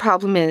 But the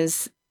problem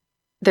is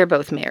they're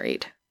both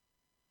married.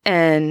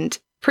 And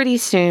pretty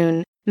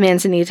soon,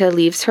 Manzanita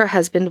leaves her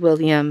husband,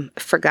 William,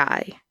 for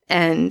Guy.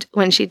 And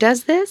when she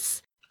does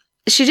this,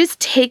 she just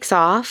takes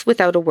off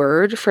without a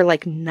word for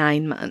like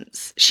 9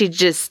 months. She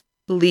just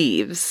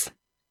leaves.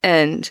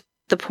 And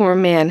the poor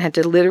man had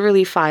to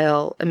literally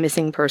file a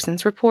missing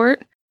persons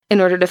report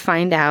in order to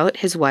find out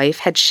his wife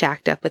had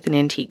shacked up with an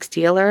antiques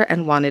dealer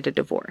and wanted a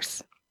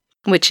divorce.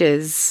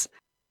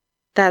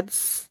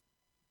 That's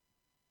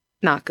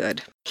not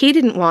good. He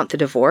didn't want the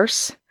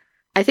divorce.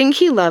 I think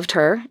he loved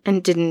her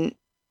and didn't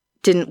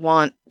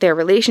want their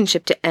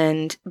relationship to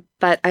end,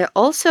 but I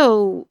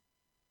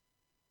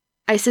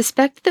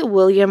suspect that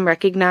William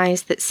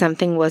recognized that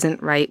something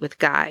wasn't right with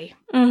Guy.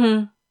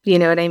 Mm-hmm. You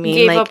know what I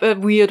mean? Gave up a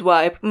weird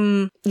vibe.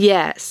 Mm.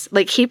 Yes.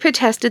 Like, he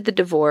protested the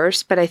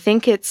divorce, but I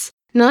think it's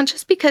not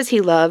just because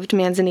he loved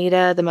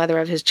Manzanita, the mother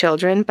of his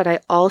children, but I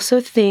also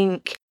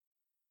think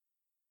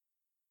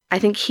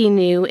he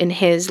knew in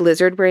his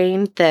lizard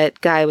brain that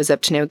Guy was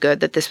up to no good,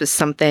 that this was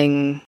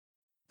something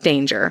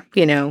danger,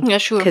 you know? Yeah,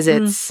 sure. Because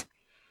it's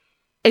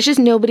just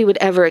nobody would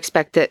ever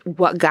expect that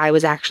what Guy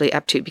was actually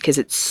up to because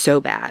it's so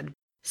bad.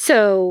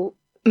 So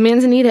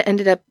Manzanita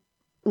ended up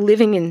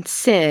living in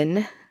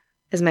sin,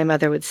 as my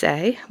mother would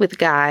say, with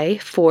Guy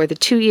for the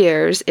 2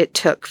 years it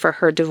took for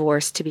her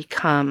divorce to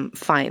become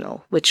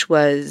final, which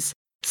was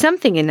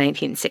something in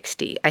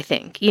 1960, I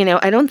think. You know,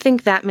 I don't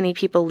think that many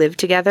people lived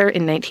together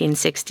in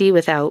 1960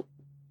 without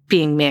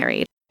being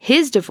married.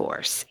 His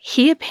divorce,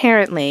 he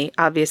apparently,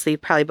 obviously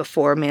probably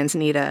before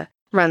Manzanita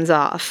runs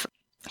off,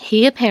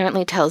 he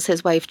apparently tells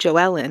his wife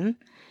Joellen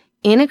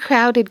in a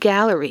crowded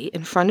gallery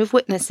in front of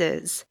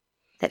witnesses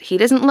that he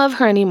doesn't love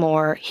her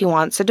anymore, he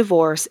wants a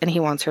divorce, and he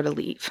wants her to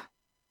leave.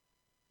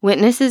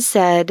 Witnesses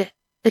said,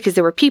 because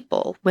there were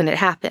people when it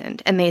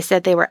happened, and they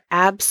said they were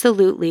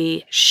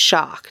absolutely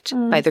shocked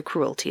by the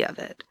cruelty of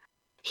it.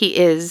 He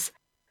is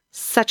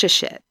such a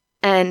shit.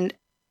 And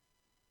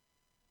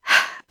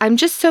I'm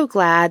just so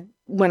glad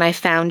when I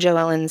found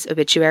Joellen's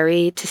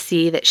obituary to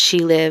see that she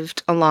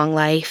lived a long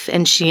life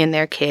and she and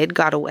their kid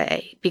got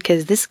away.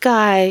 Because this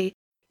guy,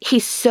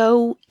 he's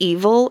so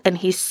evil and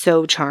he's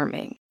so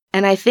charming.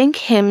 And I think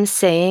him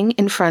saying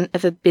in front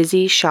of a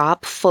busy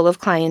shop full of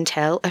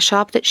clientele, a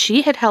shop that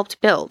she had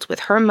helped build with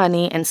her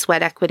money and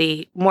sweat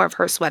equity, more of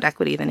her sweat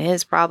equity than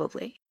his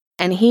probably.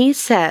 And he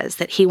says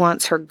that he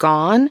wants her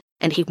gone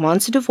and he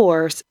wants a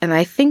divorce. And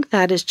I think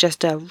that is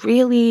just a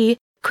really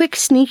quick,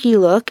 sneaky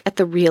look at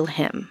the real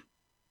him.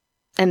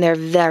 And they're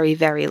very,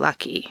 very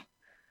lucky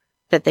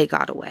that they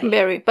got away.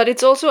 Very. But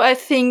it's also, I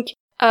think,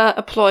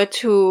 a ploy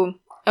to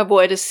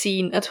avoid a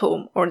scene at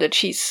home or that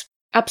she's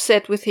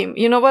upset with him.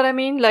 You know what I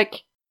mean?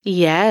 Like,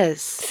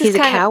 yes, he's a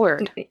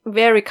coward.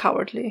 Very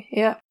cowardly,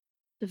 yeah.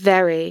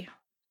 Very,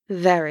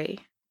 very.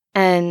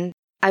 And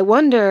I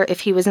wonder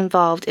if he was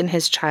involved in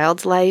his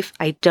child's life.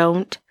 I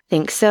don't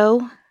think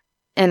so.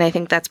 And I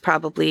think that's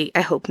probably,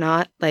 I hope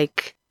not.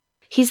 Like,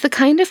 he's the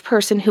kind of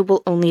person who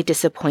will only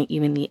disappoint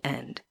you in the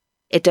end.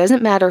 It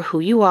doesn't matter who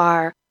you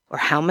are or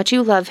how much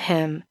you love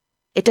him.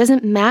 It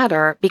doesn't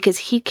matter because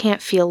he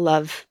can't feel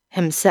love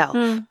himself.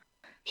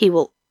 He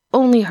will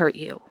only hurt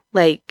you.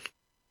 Like,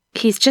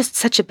 he's just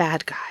such a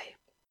bad guy.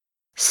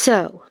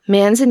 So,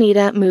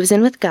 Manzanita moves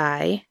in with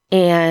Guy,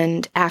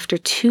 and after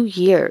 2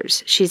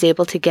 years, she's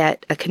able to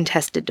get a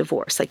contested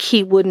divorce. Like,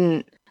 he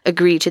wouldn't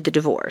agree to the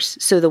divorce.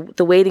 So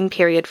the waiting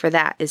period for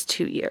that is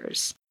 2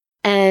 years.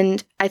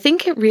 And I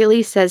think it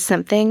really says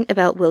something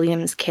about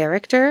William's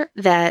character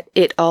that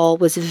it all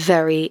was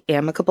very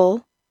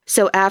amicable.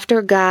 So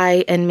after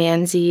Guy and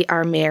Manzi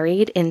are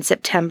married in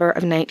September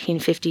of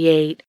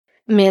 1958,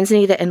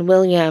 Manzanita and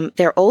William,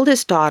 their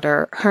oldest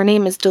daughter, her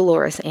name is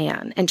Dolores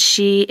Ann, and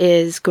she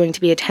is going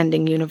to be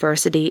attending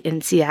university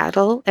in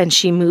Seattle, and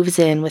she moves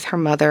in with her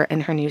mother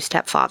and her new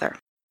stepfather.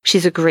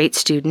 She's a great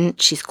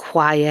student. She's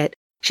quiet.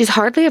 She's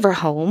hardly ever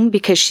home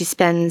because she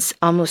spends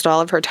almost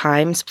all of her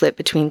time split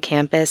between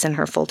campus and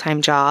her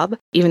full-time job,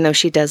 even though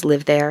she does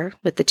live there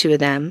with the two of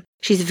them.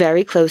 She's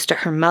very close to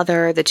her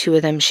mother. The two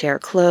of them share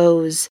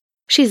clothes.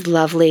 She's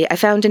lovely. I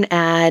found an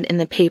ad in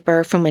the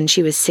paper from when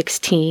she was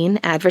 16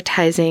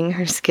 advertising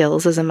her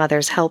skills as a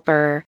mother's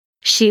helper.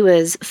 She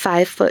was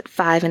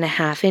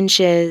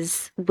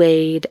 5'5.5",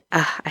 weighed,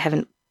 I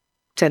haven't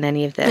done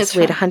any of this,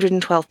 weighed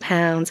 112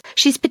 pounds.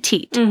 She's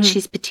petite.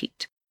 She's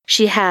petite.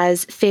 She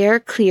has fair,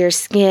 clear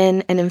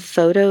skin, and in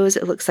photos,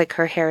 it looks like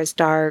her hair is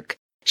dark.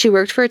 She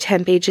worked for a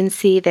temp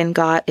agency, then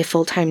got a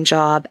full-time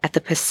job at the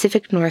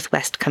Pacific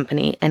Northwest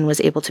Company and was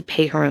able to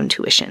pay her own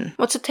tuition.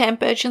 What's a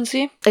temp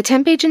agency? A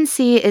temp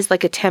agency is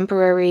like a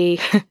temporary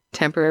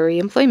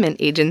employment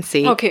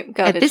agency. Okay,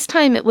 got it. At this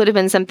time, it would have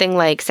been something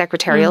like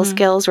secretarial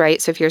skills, right?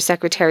 So if your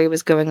secretary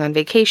was going on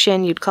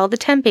vacation, you'd call the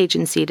temp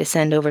agency to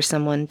send over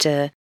someone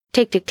to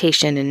take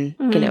dictation and,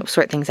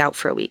 sort things out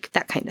for a week,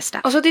 that kind of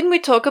stuff. Also, didn't we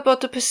talk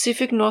about the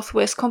Pacific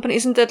Northwest Company?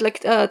 Isn't that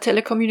like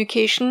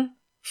telecommunication,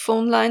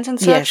 phone lines and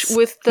such? Yes.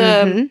 With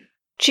the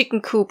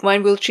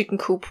Wineville chicken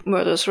coop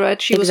murders, right?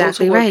 She was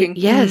also working. Right.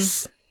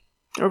 Yes.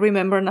 I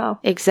remember now.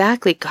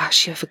 Exactly.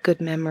 Gosh, you have a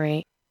good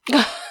memory.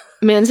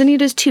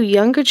 Manzanita's two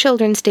younger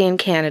children stay in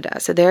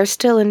Canada, so they're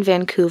still in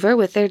Vancouver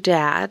with their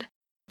dad.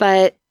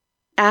 But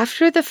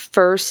after the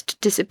first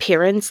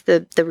disappearance,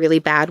 the really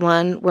bad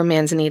one, where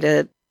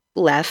Manzanita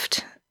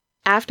left.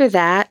 After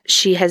that,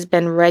 she has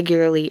been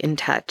regularly in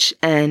touch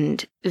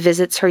and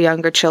visits her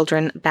younger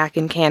children back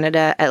in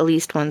Canada at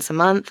least once a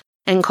month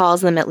and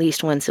calls them at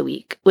least once a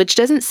week, which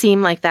doesn't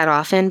seem like that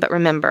often, but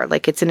remember,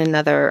 like, it's in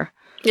another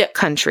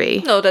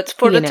country. No, that's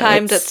for the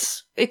time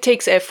it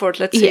takes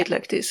effort, let's say it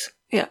like this.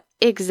 Yeah.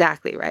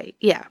 Exactly right.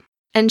 Yeah.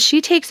 And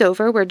she takes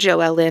over where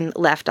Joellen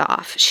left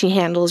off. She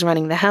handles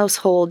running the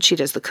household. She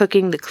does the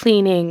cooking, the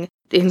cleaning,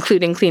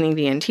 including cleaning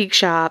the antique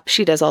shop.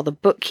 She does all the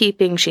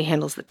bookkeeping. She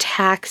handles the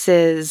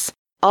taxes.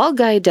 All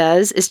Guy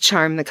does is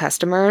charm the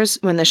customers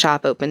when the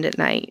shop opened at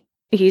night.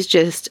 He's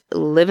just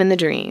living the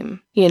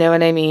dream. You know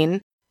what I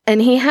mean?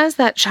 And he has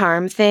that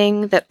charm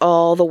thing that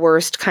all the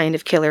worst kind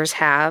of killers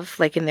have,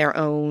 like in their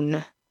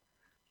own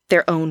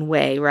their own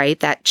way, right?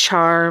 That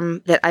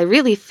charm that I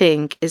really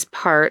think is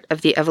part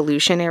of the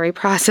evolutionary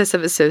process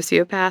of a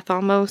sociopath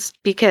almost,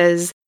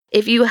 because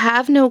if you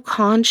have no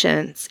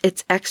conscience,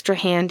 it's extra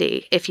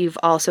handy if you've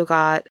also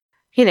got,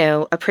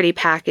 a pretty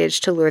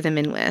package to lure them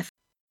in with.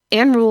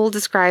 Anne Rule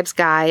describes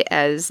Guy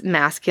as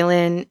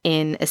masculine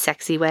in a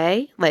sexy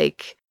way.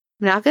 Like,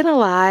 I'm not gonna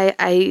lie,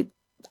 I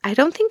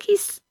don't think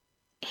he's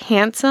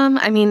handsome.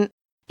 I mean,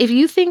 if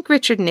you think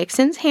Richard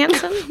Nixon's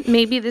handsome,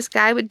 maybe this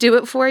guy would do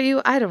it for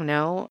you. I don't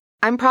know.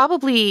 I'm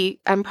probably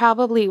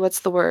what's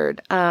the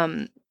word?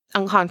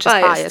 Unconscious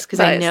bias, because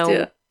I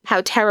know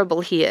how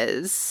terrible he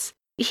is.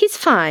 He's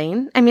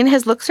fine. I mean,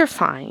 his looks are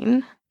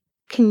fine.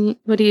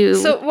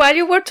 So while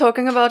you were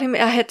talking about him,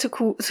 I had to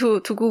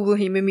Google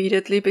him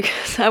immediately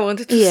because I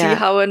wanted to see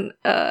how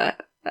a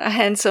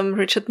handsome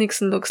Richard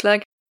Nixon looks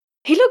like.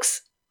 He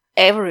looks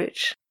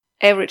average.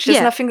 There's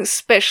nothing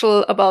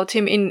special about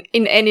him in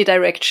any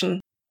direction.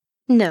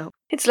 No.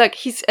 It's like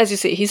as you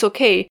say, he's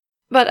okay.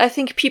 But I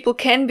think people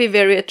can be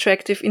very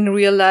attractive in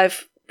real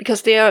life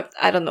because they are,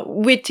 I don't know,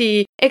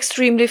 witty,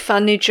 extremely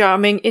funny,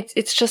 charming.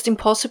 It's just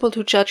impossible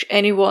to judge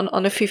anyone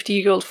on a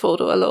 50-year-old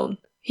photo alone.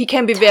 He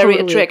can be very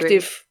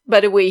attractive by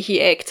the way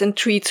he acts and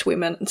treats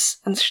women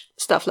and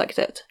stuff like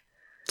that.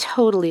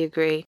 Totally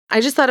agree.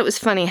 I just thought it was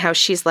funny how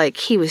she's like,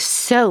 he was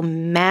so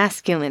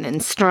masculine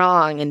and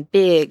strong and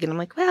big. And I'm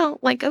like, well,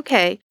 like,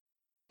 okay.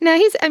 Now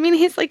he's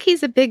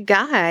a big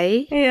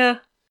guy. Yeah.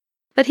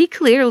 But he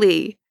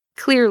clearly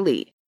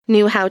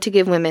knew how to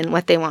give women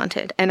what they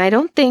wanted. And I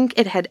don't think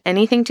it had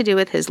anything to do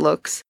with his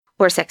looks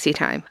or sexy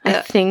time. Yeah.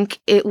 I think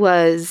it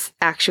was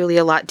actually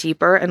a lot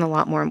deeper and a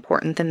lot more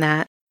important than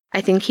that. I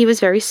think he was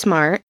very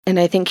smart, and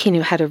I think he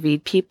knew how to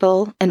read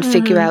people and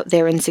figure out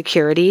their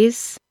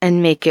insecurities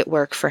and make it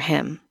work for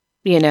him.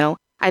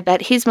 I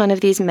bet he's one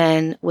of these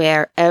men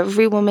where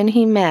every woman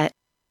he met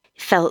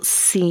felt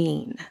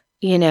seen,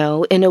 in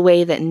a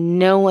way that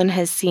no one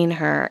has seen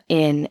her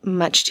in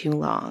much too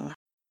long.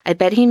 I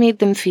bet he made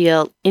them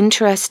feel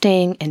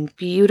interesting and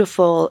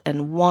beautiful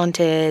and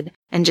wanted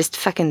and just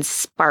fucking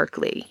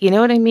sparkly. You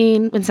know what I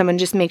mean? When someone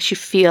just makes you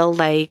feel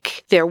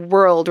like their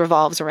world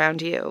revolves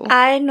around you.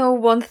 I know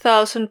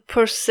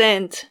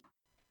 1000%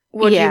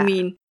 what you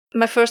mean.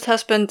 My first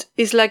husband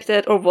is like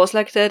that or was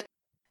like that.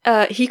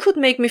 He could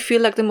make me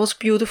feel like the most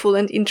beautiful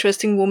and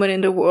interesting woman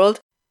in the world.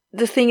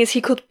 The thing is,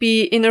 he could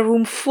be in a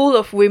room full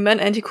of women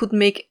and he could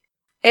make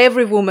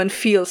every woman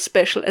feel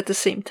special at the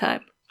same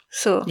time.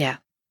 So yeah.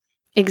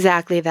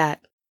 Exactly that.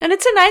 And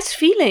it's a nice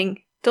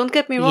feeling. Don't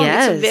get me wrong.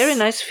 Yes. It's a very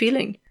nice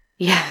feeling.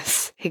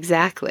 Yes,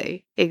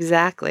 exactly.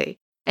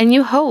 And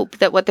you hope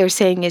that what they're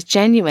saying is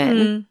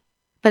genuine.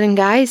 But in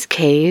Guy's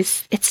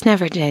case, it's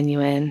never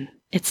genuine.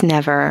 It's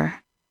never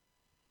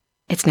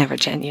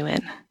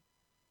genuine.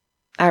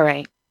 All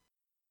right.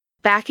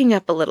 Backing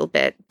up a little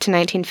bit to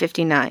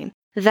 1959.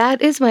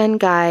 That is when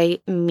Guy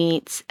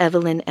meets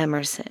Evelyn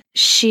Emerson.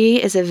 She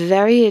is a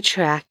very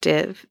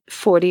attractive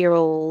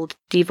 40-year-old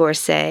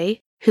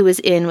divorcee who is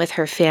in with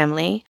her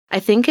family. I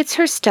think it's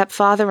her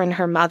stepfather and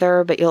her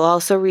mother, but you'll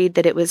also read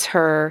that it was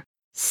her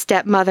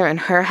stepmother and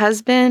her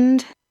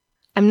husband.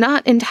 I'm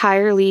not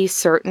entirely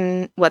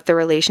certain what the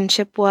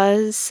relationship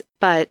was,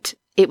 but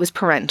it was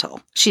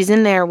parental. She's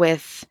in there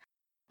with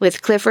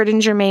Clifford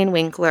and Germaine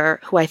Winkler,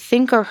 who I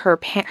think are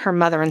her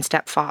mother and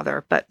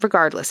stepfather, but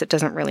regardless, it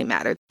doesn't really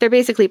matter. They're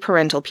basically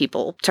parental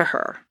people to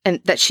her, and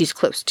that she's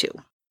close to.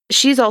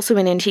 She's also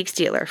an antiques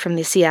dealer from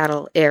the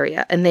Seattle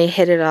area, and they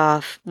hit it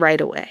off right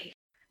away,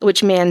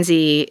 which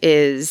Manzi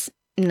is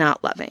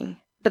not loving.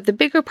 But the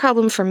bigger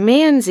problem for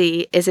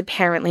Manzi is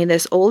apparently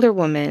this older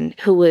woman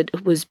who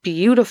was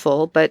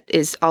beautiful, but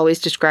is always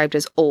described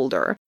as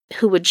older,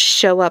 who would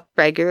show up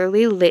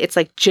regularly. It's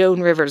like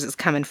Joan Rivers is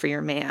coming for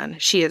your man.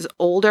 She is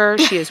older.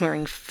 She is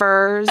wearing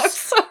furs. I'm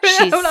sorry,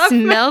 she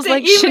smells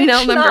like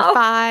Chanel No.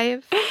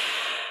 5.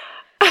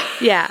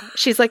 Yeah,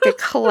 she's like a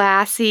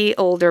classy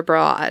older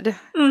broad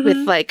with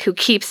like who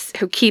keeps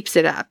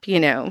it up.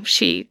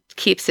 She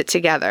keeps it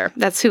together.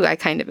 That's who I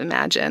kind of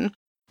imagine.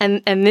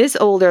 And this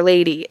older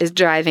lady is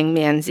driving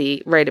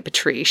Manzi right up a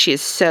tree. She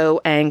is so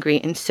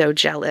angry and so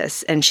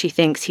jealous, and she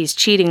thinks he's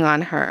cheating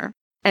on her.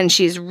 And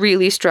she's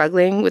really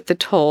struggling with the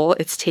toll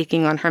it's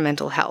taking on her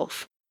mental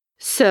health.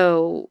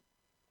 So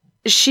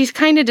she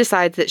kind of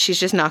decides that she's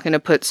just not going to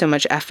put so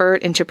much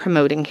effort into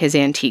promoting his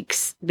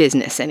antiques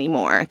business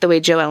anymore, the way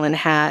Jo Ellen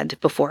had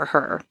before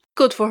her.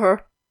 Good for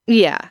her.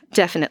 Yeah,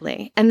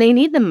 definitely. And they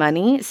need the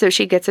money, so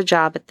she gets a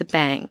job at the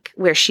bank,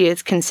 where she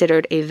is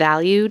considered a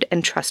valued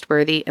and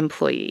trustworthy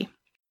employee.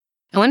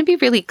 I want to be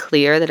really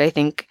clear that I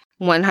think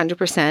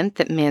 100%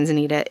 that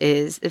Manzanita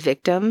is a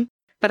victim,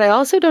 but I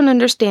also don't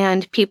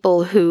understand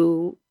people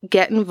who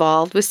get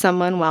involved with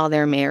someone while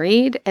they're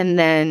married, and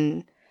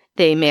then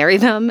they marry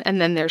them,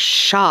 and then they're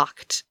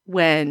shocked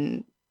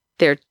when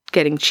they're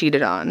getting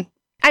cheated on.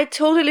 I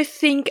totally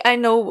think I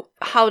know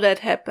how that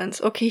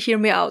happens. Okay, hear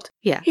me out.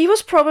 Yeah. He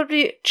was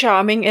probably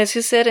charming, as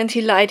you said, and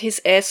he lied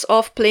his ass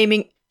off,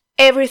 blaming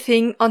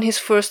everything on his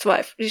first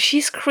wife.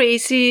 She's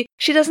crazy.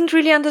 She doesn't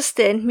really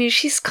understand me.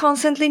 She's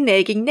constantly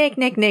nagging. Nag,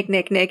 nag, nag,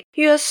 nag, nag.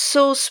 You are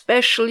so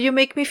special. You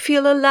make me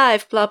feel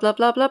alive. Blah, blah,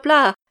 blah, blah,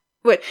 blah.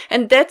 Wait,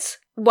 and that's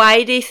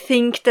why they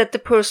think that the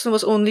person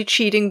was only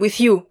cheating with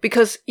you.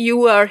 Because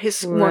you are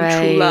his one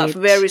true love.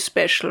 Very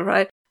special,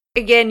 right?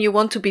 Again, you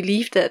want to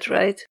believe that,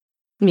 right?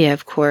 Yeah,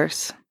 of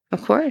course.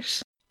 Of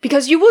course.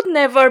 Because you would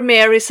never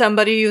marry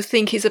somebody you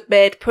think is a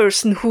bad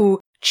person who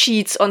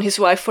cheats on his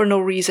wife for no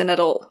reason at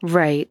all.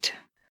 Right.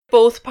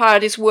 Both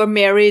parties were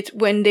married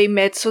when they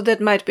met, so that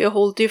might be a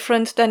whole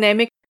different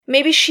dynamic.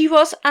 Maybe she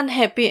was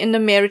unhappy in the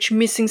marriage,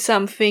 missing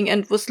something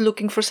and was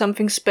looking for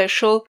something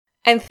special.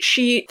 And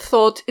she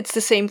thought it's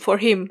the same for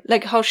him.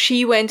 Like how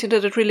she went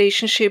into that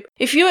relationship.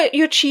 If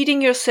you're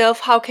cheating yourself,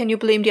 how can you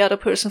blame the other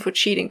person for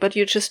cheating? But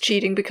you're just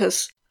cheating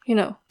because,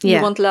 you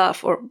want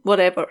love or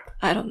whatever.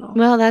 I don't know.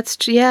 Well,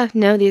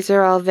 these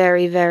are all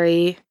very,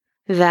 very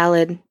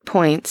valid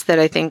points that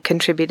I think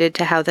contributed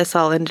to how this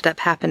all ended up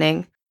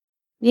happening.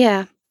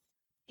 Yeah.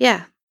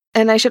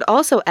 And I should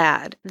also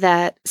add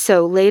that,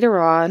 so later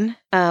on,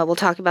 we'll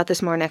talk about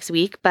this more next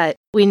week, but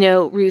we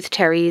know Ruth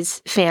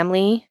Terry's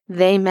family,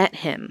 they met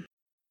him.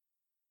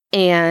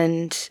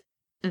 And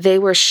they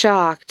were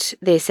shocked.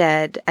 They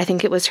said, I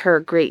think it was her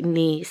great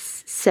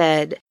niece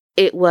said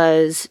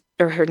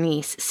her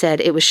niece said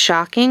it was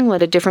shocking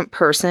what a different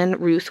person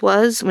Ruth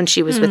was when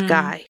she was with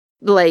Guy.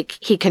 Like,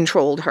 he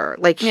controlled her.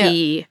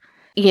 He,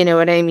 you know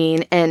what I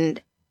mean?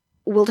 And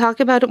we'll talk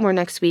about it more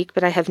next week,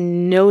 but I have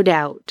no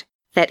doubt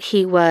that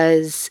he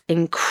was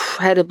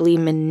incredibly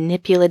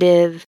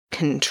manipulative,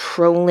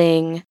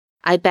 controlling.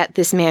 I bet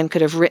this man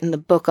could have written the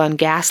book on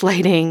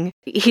gaslighting.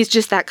 He's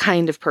just that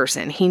kind of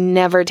person. He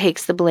never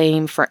takes the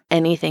blame for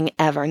anything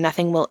ever.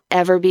 Nothing will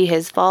ever be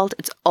his fault.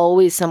 It's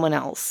always someone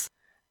else.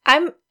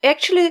 I'm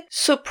actually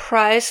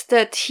surprised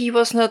that he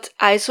was not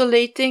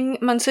isolating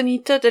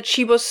Manzanita, that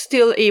she was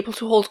still able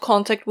to hold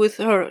contact with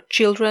her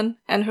children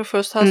and her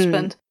first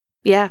husband.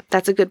 Yeah,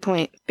 that's a good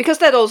point. Because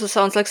that also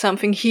sounds like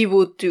something he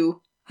would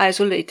do,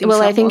 isolating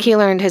someone. I think he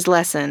learned his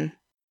lesson.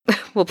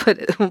 We'll put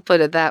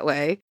it that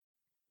way.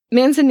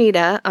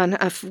 Manzanita,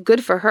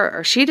 good for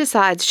her, she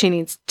decides she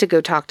needs to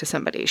go talk to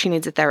somebody. She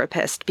needs a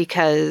therapist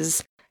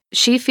because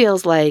she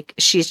feels like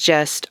she's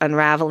just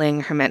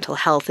unraveling. Her mental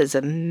health is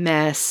a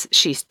mess.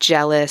 She's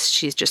jealous.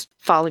 She's just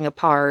falling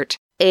apart.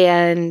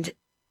 And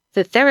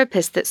the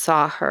therapist that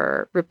saw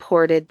her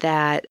reported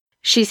that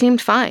she seemed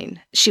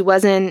fine. She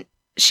wasn't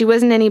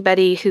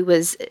anybody who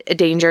was a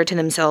danger to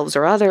themselves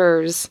or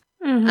others.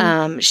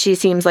 Mm-hmm. She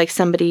seems like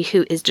somebody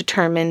who is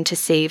determined to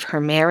save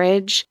her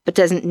marriage, but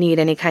doesn't need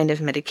any kind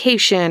of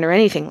medication or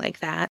anything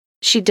like that.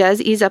 She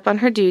does ease up on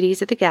her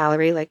duties at the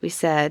gallery, like we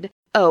said.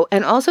 Oh,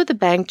 and also the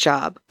bank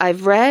job.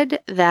 I've read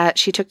that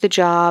she took the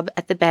job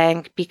at the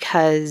bank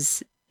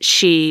because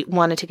she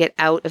wanted to get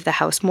out of the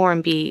house more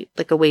and be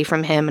like away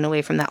from him and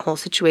away from that whole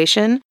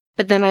situation.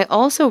 But then I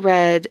also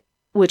read,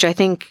 which I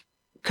think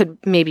could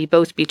maybe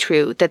both be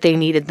true, that they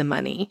needed the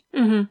money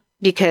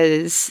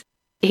because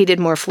he did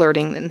more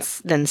flirting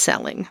than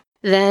selling.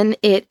 Then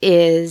it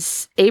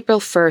is April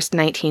 1st,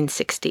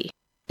 1960.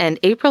 And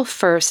April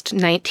 1st,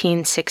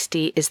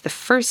 1960 is the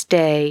first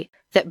day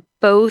that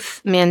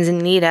both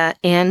Manzanita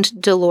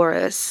and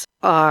Dolores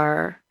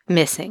are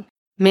missing.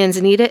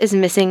 Manzanita is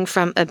missing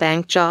from a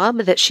bank job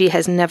that she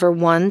has never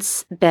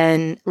once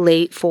been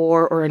late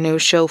for or a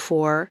no-show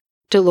for.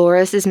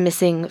 Dolores is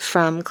missing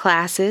from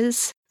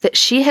classes that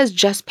she has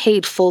just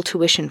paid full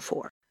tuition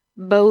for.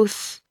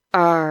 Both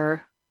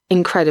are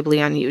incredibly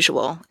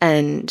unusual,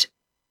 and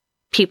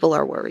people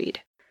are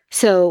worried.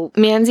 So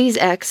Manzy's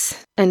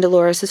ex and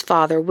Dolores'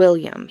 father,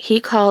 William, he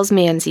calls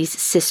Manzy's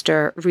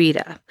sister,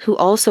 Rita, who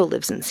also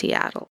lives in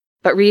Seattle.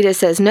 But Rita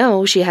says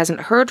no, she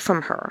hasn't heard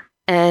from her.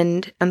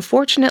 And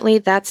unfortunately,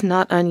 that's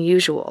not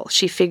unusual.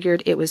 She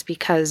figured it was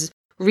because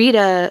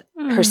Rita,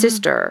 her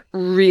sister,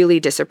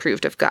 really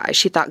disapproved of Guy.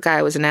 She thought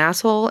Guy was an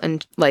asshole,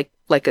 and like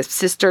a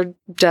sister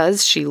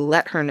does, she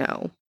let her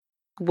know.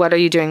 What are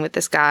you doing with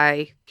this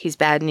guy? He's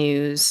bad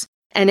news.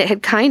 And it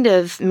had kind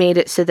of made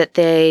it so that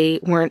they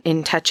weren't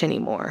in touch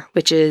anymore,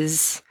 which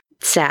is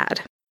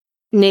sad.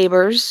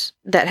 Neighbors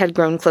that had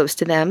grown close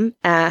to them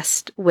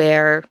asked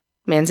where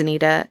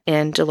Manzanita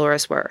and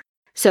Dolores were.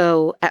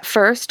 So at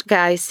first,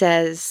 Guy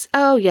says,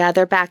 oh yeah,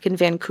 they're back in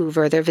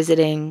Vancouver. They're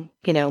visiting,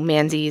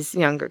 Manzy's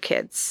younger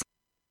kids.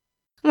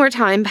 More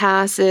time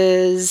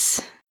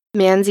passes.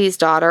 Manzy's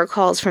daughter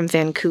calls from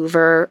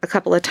Vancouver a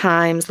couple of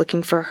times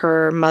looking for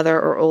her mother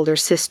or older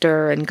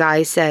sister, and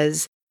Guy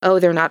says, oh,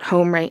 they're not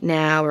home right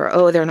now, or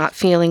oh, they're not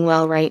feeling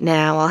well right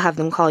now. I'll have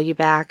them call you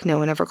back. No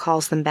one ever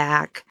calls them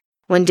back.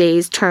 When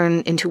days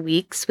turn into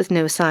weeks with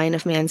no sign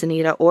of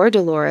Manzanita or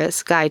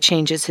Dolores, Guy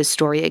changes his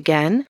story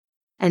again.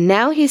 And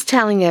now he's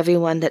telling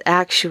everyone that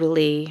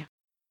actually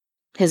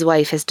his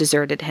wife has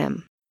deserted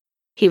him.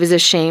 He was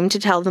ashamed to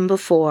tell them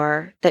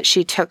before that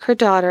she took her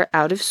daughter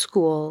out of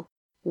school,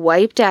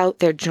 wiped out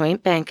their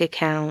joint bank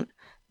account,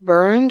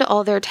 burned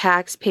all their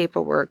tax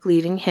paperwork,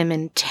 leaving him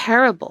in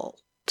terrible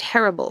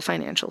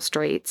financial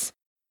straits,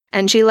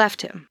 and she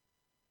left him.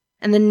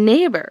 And the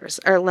neighbors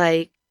are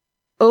like,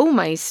 oh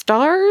my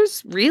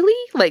stars, really?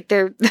 Like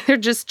they're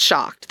just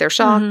shocked. They're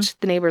shocked. Mhm.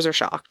 The neighbors are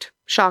shocked.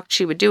 Shocked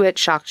she would do it,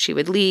 shocked she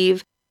would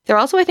leave. They're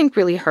also, I think,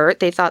 really hurt.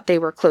 They thought they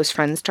were close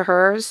friends to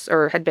hers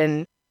or had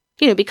been,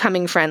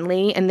 becoming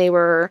friendly, and they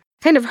were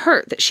kind of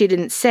hurt that she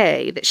didn't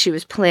say that she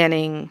was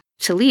planning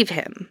to leave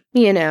him.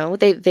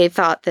 They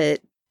thought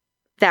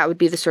that would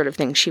be the sort of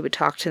thing she would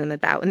talk to them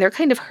about. And they're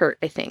kind of hurt,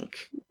 I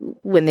think,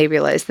 when they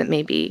realized that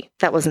maybe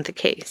that wasn't the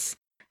case.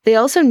 They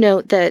also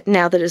note that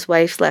now that his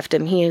wife's left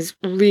him, he is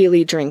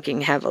really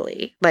drinking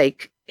heavily.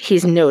 Like,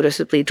 he's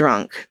noticeably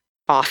drunk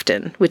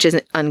often, which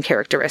is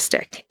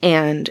uncharacteristic.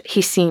 And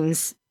he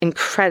seems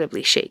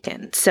incredibly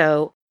shaken.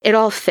 So it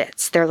all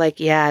fits. They're like,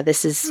 yeah,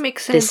 this is...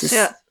 Makes sense,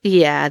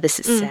 this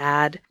is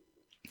sad.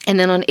 And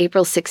then on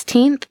April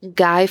 16th,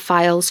 Guy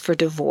files for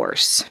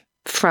divorce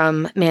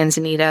from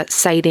Manzanita,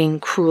 citing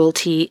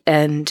cruelty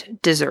and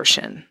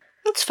desertion.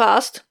 That's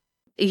fast.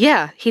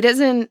 Yeah, he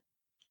doesn't...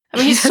 I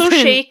mean, he's so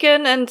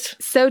shaken and...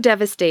 so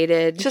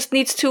devastated. Just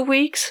needs 2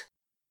 weeks.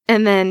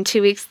 And then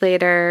 2 weeks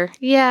later,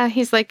 yeah,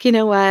 he's like, you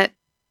know what?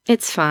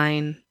 It's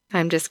fine.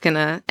 I'm just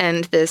gonna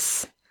end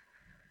this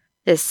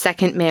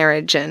second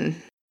marriage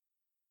and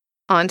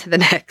on to the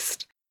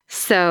next.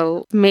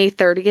 So, May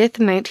 30th,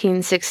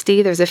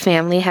 1960, there's a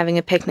family having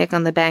a picnic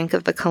on the bank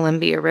of the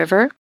Columbia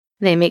River.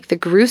 They make the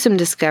gruesome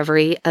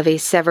discovery of a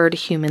severed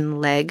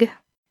human leg.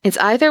 It's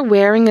either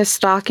wearing a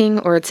stocking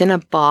or it's in a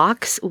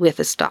box with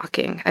a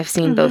stocking. I've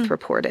seen both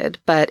reported,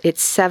 but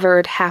it's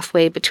severed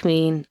halfway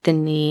between the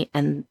knee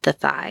and the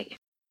thigh.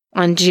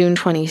 On June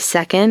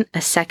 22nd,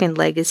 a second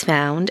leg is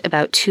found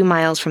about 2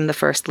 miles from the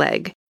first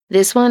leg.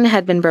 This one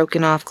had been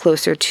broken off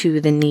closer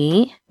to the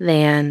knee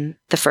than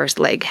the first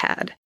leg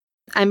had.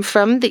 I'm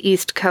from the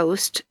East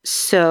Coast,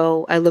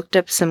 so I looked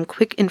up some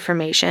quick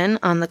information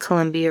on the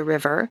Columbia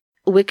River.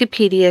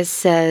 Wikipedia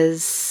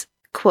says,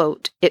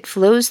 quote, it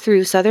flows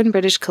through southern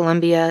British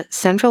Columbia,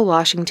 central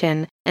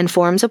Washington, and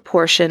forms a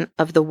portion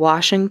of the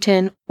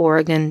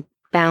Washington-Oregon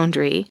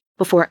boundary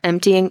before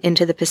emptying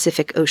into the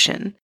Pacific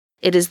Ocean.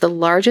 It is the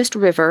largest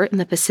river in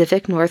the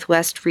Pacific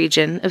Northwest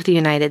region of the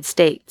United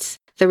States.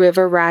 The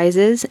river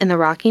rises in the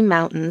Rocky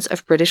Mountains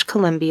of British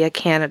Columbia,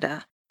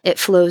 Canada. It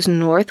flows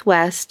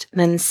northwest,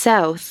 then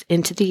south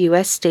into the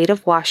U.S. state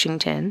of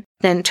Washington,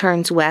 then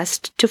turns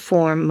west to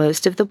form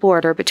most of the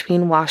border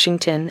between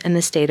Washington and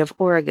the state of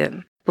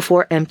Oregon,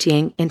 before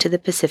emptying into the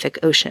Pacific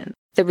Ocean.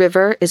 The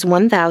river is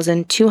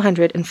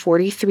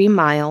 1,243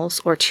 miles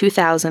or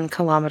 2,000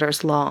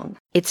 kilometers long.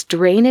 Its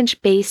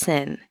drainage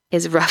basin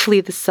is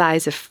roughly the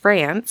size of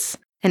France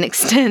and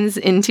extends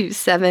into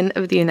 7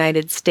 of the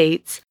United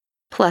States,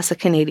 plus a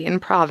Canadian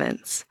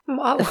province.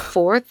 Wow. The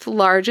 4th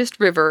largest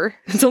river,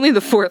 it's only the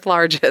 4th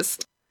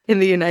largest in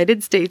the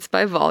United States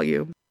by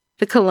volume.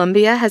 The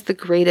Columbia has the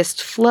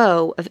greatest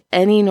flow of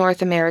any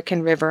North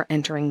American river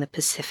entering the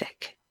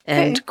Pacific.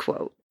 End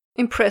quote.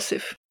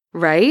 Impressive.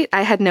 Right?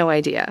 I had no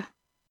idea.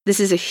 This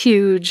is a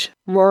huge,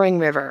 roaring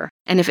river.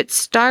 And if it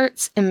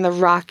starts in the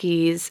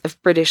Rockies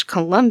of British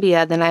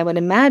Columbia, then I would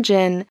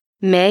imagine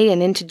May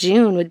and into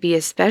June would be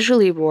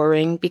especially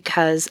roaring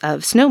because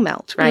of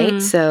snowmelt,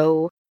 right?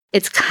 So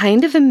it's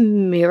kind of a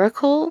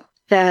miracle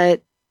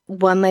that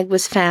one leg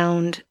was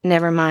found,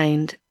 never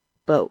mind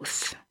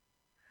both.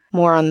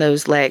 More on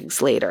those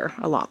legs later,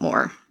 a lot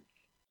more.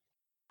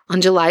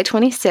 On July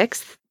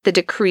 26th, the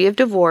decree of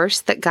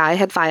divorce that Guy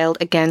had filed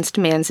against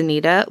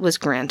Manzanita was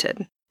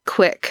granted.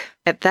 Quick.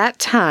 At that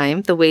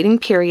time, the waiting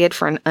period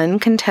for an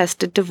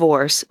uncontested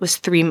divorce was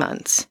 3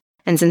 months.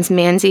 And since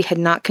Manzi had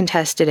not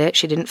contested it,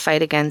 she didn't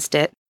fight against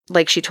it,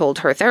 like she told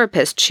her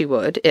therapist she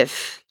would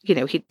if,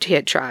 he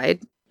had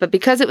tried. But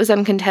because it was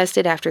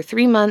uncontested, after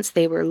 3 months,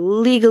 they were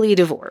legally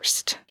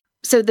divorced.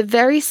 So the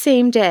very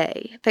same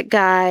day that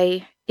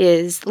Guy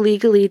is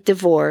legally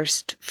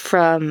divorced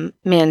from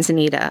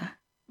Manzanita,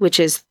 which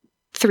is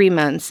 3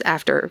 months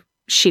after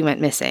she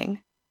went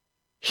missing,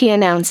 he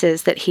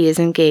announces that he is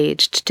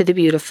engaged to the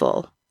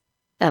beautiful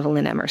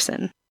Evelyn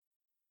Emerson.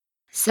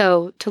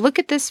 So to look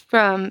at this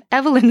from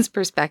Evelyn's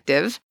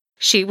perspective,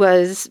 she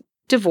was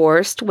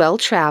divorced,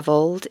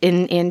 well-traveled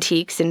in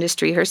antiques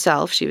industry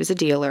herself. She was a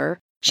dealer.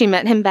 She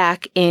met him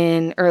back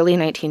in early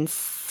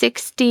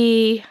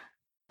 1960.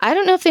 I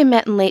don't know if they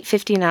met in late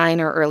 59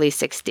 or early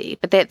 60,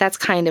 but that's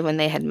kind of when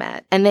they had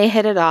met. And they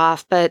hit it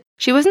off, but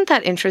she wasn't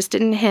that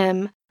interested in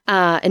him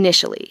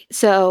initially.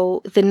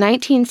 So the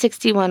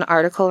 1961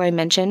 article I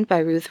mentioned by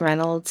Ruth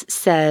Reynolds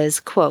says,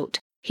 quote,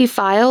 he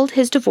filed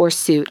his divorce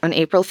suit on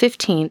April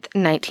 15th,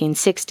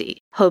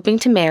 1960, hoping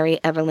to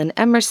marry Evelyn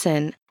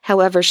Emerson.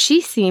 However,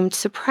 she seemed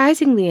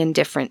surprisingly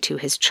indifferent to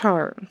his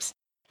charms.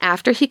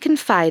 After he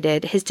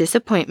confided his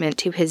disappointment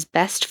to his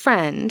best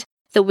friend,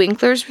 the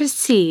Winklers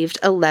received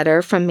a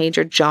letter from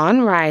Major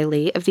John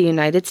Riley of the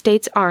United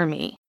States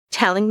Army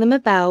telling them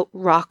about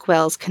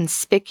Rockwell's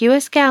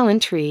conspicuous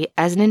gallantry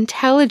as an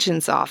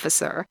intelligence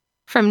officer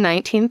from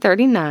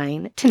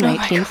 1939 to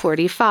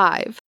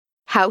 1945.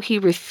 How he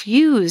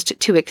refused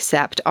to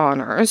accept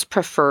honors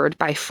preferred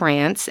by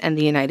France and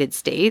the United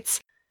States,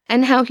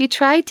 and how he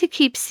tried to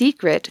keep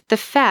secret the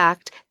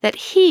fact that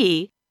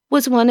he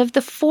was one of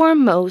the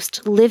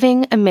foremost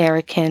living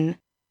American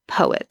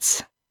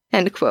poets,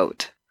 end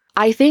quote.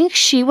 I think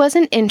she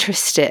wasn't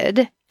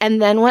interested,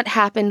 and then what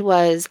happened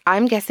was,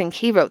 I'm guessing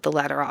he wrote the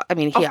letter. I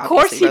mean, he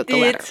obviously wrote the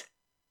letter.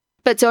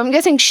 But so I'm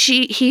guessing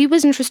he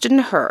was interested in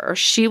her.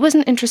 She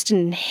wasn't interested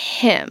in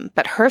him,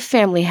 but her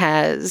family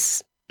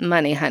has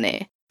money,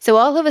 honey. So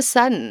all of a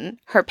sudden,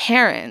 her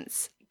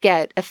parents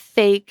get a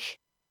fake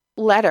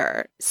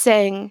letter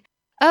saying,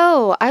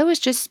 oh, I was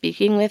just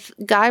speaking with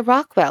Guy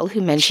Rockwell,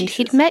 who mentioned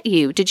he'd met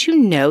you. Did you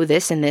know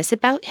this and this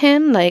about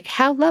him? Like,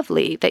 how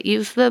lovely that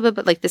you've, blah, blah,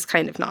 blah, like this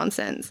kind of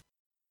nonsense.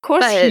 Of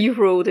course he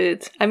wrote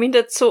it. I mean,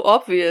 that's so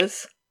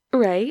obvious.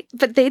 Right?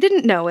 But they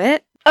didn't know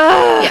it.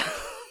 Yeah.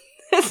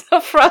 It's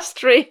so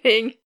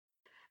frustrating.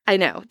 I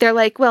know. They're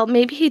like, well,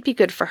 maybe he'd be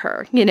good for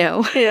her, you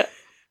know? Yeah.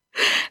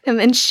 And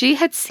then she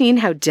had seen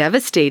how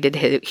devastated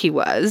he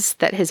was,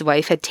 that his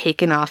wife had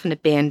taken off and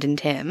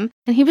abandoned him.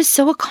 And he was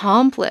so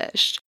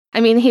accomplished.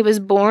 I mean, he was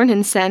born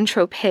in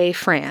Saint-Tropez,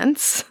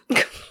 France,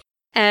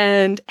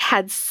 and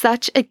had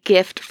such a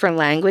gift for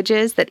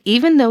languages that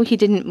even though he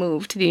didn't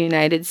move to the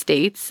United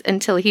States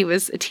until he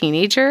was a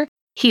teenager,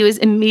 he was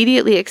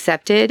immediately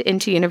accepted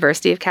into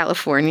University of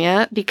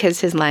California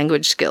because his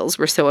language skills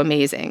were so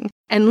amazing.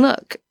 And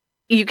look,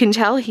 you can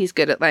tell he's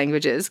good at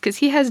languages because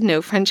he has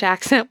no French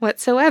accent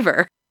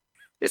whatsoever.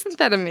 Isn't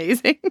that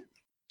amazing?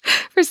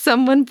 For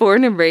someone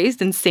born and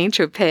raised in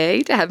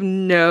Saint-Tropez to have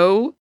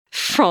no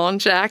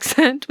French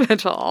accent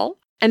at all.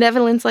 And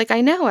Evelyn's like,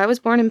 I know, I was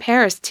born in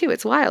Paris too.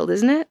 It's wild,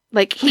 isn't it?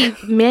 Like, he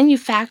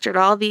manufactured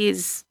all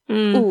these...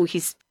 Ooh,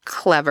 he's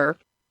clever.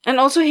 And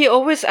also he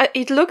always,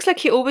 it looks like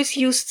he always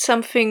used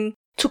something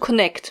to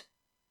connect.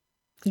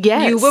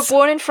 Yes. You were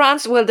born in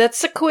France. Well,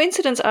 that's a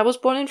coincidence. I was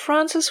born in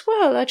France as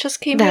well. I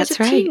just came here as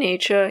a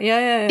teenager.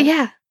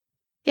 Yeah.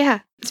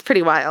 It's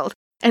pretty wild.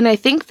 And I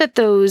think that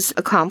those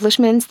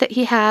accomplishments that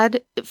he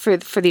had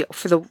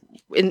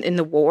in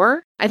the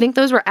war, I think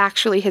those were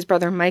actually his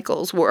brother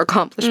Michael's war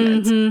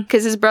accomplishments.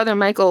 Because his brother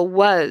Michael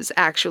was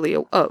actually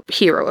a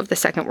hero of the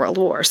Second World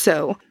War.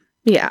 So,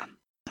 yeah.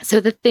 So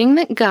the thing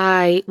that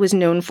Guy was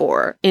known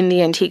for in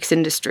the antiques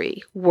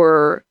industry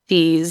were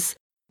these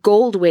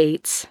gold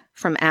weights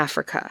from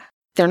Africa.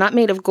 They're not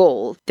made of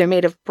gold. They're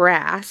made of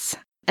brass,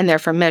 and they're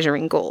for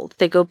measuring gold.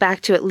 They go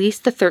back to at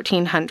least the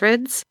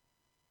 1300s,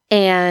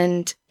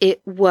 and they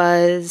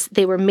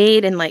were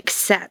made in like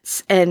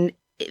sets, and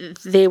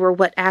they were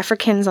what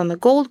Africans on the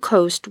Gold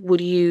Coast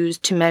would use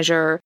to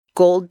measure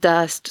gold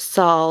dust,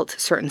 salt,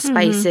 certain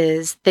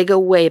spices. They go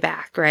way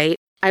back, right?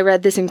 I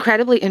read this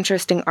incredibly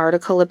interesting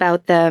article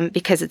about them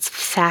because it's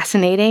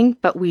fascinating,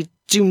 but we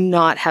do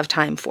not have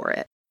time for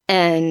it.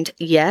 And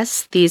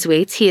yes, these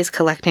weights he is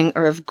collecting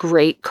are of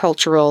great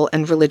cultural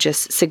and religious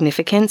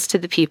significance to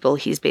the people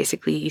he's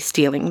basically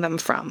stealing them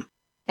from.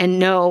 And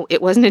no,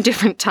 it wasn't a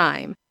different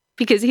time,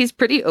 because he's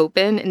pretty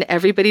open and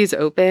everybody's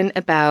open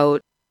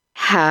about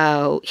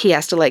how he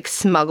has to like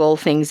smuggle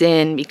things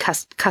in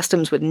because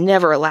customs would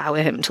never allow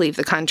him to leave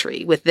the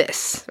country with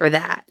this or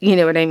that. You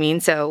know what I mean?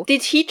 So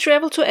did he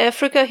travel to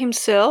Africa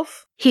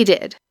himself? He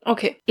did.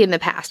 Okay. In the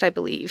past, I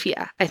believe.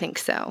 Yeah, I think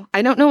so.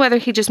 I don't know whether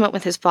he just went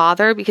with his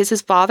father because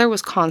his father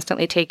was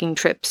constantly taking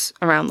trips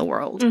around the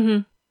world.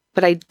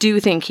 But I do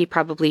think he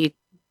probably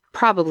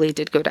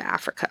did go to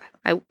Africa.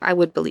 I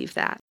would believe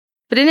that.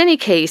 But in any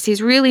case,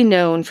 he's really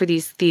known for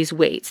these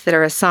weights that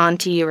are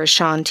Asante or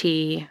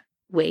Ashanti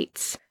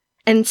weights.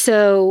 And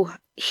so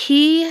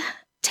he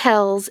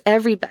tells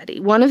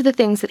everybody, one of the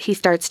things that he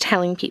starts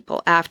telling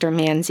people after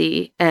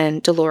Manzi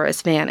and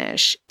Dolores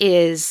vanish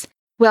is,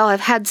 well,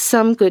 I've had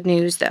some good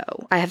news,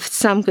 though. I have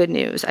some good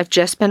news. I've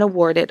just been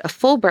awarded a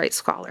Fulbright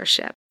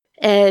scholarship.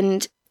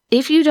 And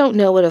if you don't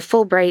know what a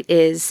Fulbright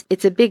is,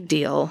 it's a big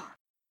deal.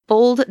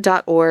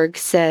 Bold.org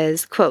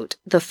says, quote,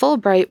 the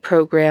Fulbright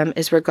program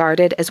is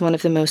regarded as one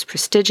of the most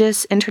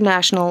prestigious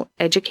international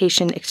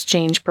education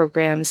exchange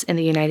programs in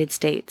the United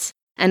States,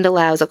 and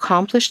allows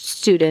accomplished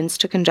students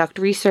to conduct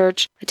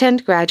research,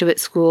 attend graduate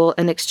school,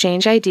 and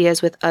exchange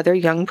ideas with other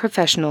young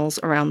professionals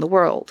around the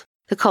world.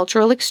 The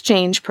Cultural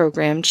Exchange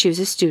Program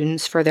chooses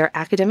students for their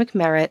academic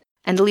merit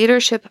and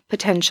leadership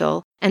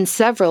potential, and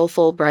several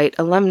Fulbright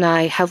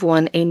alumni have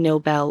won a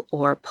Nobel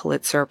or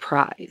Pulitzer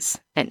Prize,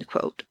 end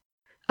quote.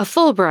 A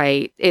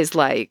Fulbright is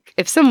like,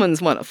 if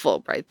someone's won a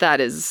Fulbright,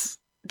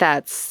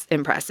 that's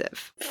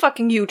impressive.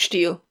 Fucking huge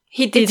deal.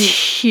 He did.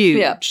 It's huge.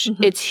 Yeah.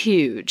 It's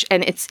huge.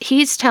 And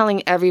he's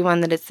telling everyone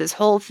that it's this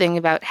whole thing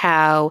about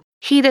how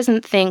he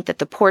doesn't think that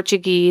the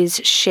Portuguese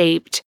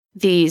shaped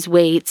these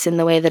weights in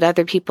the way that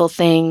other people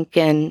think,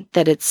 and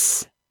that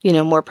it's,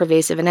 more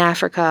pervasive in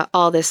Africa,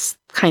 all this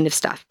kind of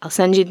stuff. I'll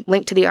send you a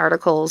link to the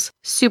articles.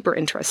 Super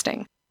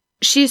interesting.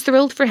 She's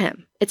thrilled for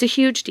him. It's a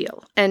huge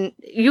deal. And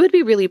you would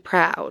be really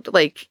proud,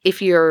 like,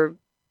 if your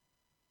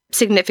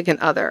significant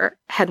other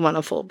had won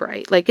a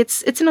Fulbright. Like,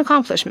 it's an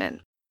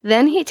accomplishment.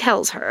 Then he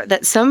tells her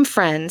that some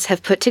friends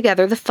have put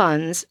together the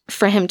funds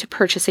for him to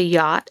purchase a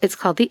yacht. It's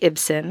called the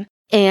Ibsen.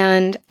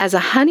 And as a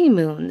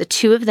honeymoon, the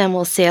two of them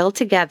will sail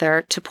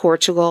together to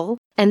Portugal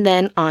and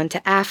then on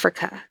to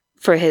Africa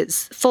for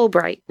his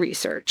Fulbright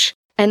research.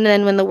 And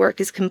then when the work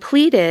is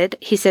completed,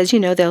 he says,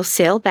 they'll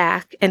sail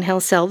back and he'll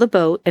sell the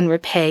boat and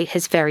repay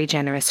his very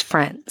generous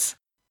friends.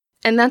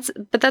 And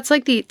that's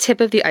like the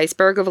tip of the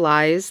iceberg of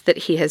lies that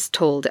he has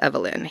told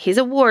Evelyn. He's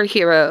a war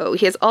hero.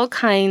 He has all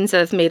kinds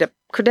of made up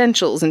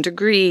credentials and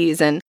degrees,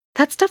 and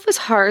that stuff was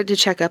hard to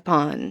check up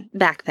on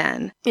back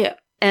then. Yeah.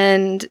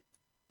 And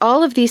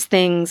all of these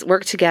things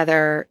work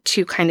together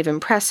to kind of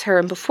impress her,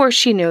 and before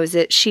she knows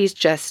it, she's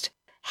just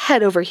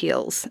head over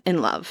heels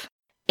in love.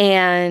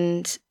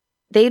 And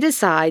they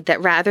decide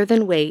that rather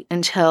than wait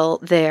until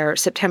their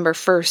September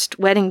 1st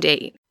wedding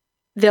date,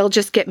 they'll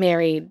just get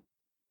married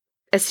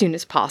as soon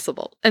as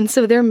possible. And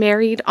so they're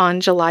married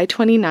on July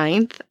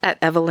 29th at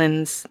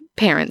Evelyn's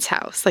parents'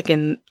 house, like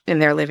in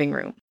their living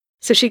room.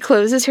 So she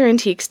closes her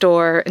antique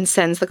store and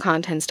sends the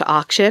contents to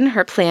auction.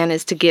 Her plan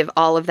is to give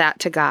all of that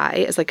to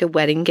Guy as like a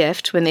wedding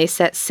gift when they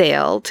set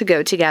sail to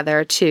go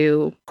together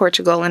to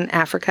Portugal and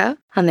Africa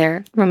on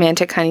their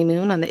romantic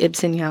honeymoon on the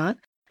Ibsen yacht.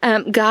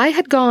 Guy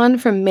had gone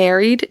from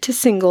married to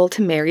single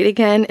to married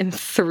again in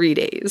 3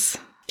 days.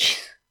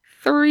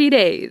 3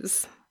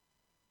 days.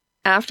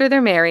 After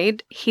they're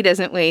married, he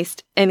doesn't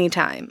waste any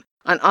time.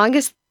 On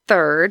August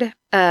 3rd,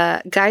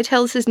 Guy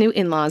tells his new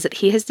in-laws that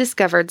he has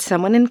discovered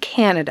someone in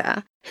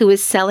Canada who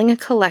is selling a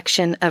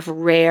collection of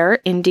rare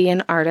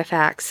Indian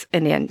artifacts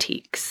and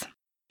antiques.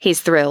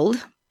 He's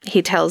thrilled.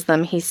 He tells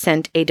them he's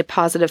sent a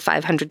deposit of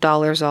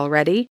 $500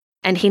 already,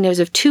 and he knows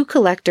of 2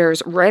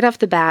 collectors right off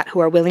the bat who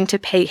are willing to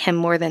pay him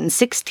more than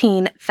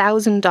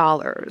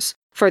 $16,000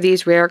 for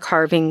these rare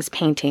carvings,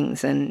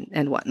 paintings,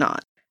 and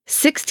whatnot.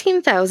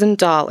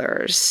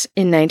 $16,000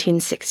 in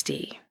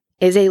 1960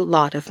 is a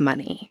lot of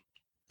money.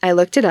 I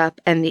looked it up,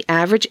 and the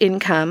average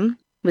income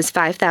was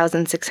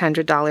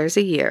 $5,600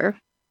 a year.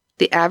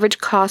 The average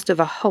cost of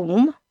a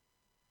home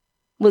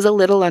was a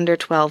little under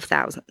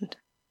 $12,000.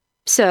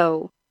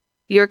 So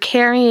you're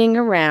carrying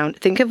around,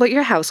 think of what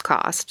your house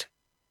cost,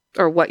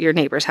 or what your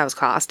neighbor's house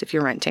cost if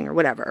you're renting or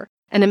whatever,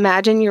 and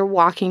imagine you're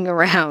walking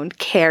around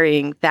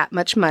carrying that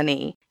much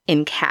money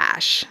in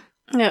cash.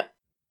 Yeah.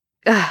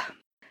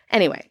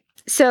 Anyway,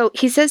 so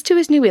he says to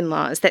his new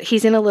in-laws that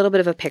he's in a little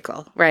bit of a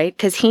pickle, right?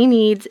 Because he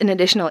needs an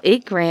additional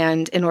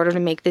 $8,000 in order to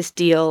make this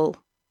deal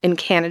in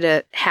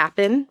Canada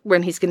happen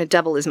when he's going to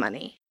double his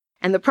money.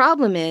 And the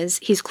problem is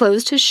he's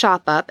closed his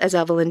shop up, as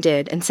Evelyn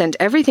did, and sent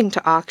everything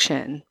to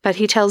auction, but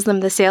he tells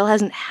them the sale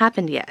hasn't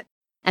happened yet.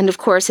 And of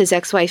course, his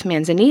ex-wife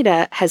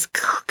Manzanita has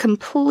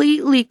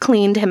completely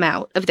cleaned him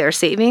out of their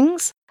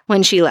savings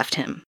when she left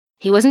him.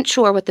 He wasn't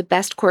sure what the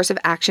best course of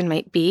action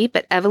might be,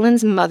 but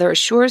Evelyn's mother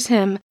assures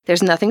him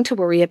there's nothing to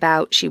worry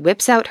about. She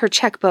whips out her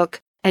checkbook,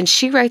 and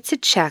she writes a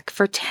check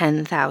for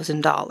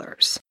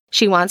 $10,000.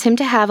 She wants him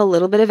to have a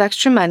little bit of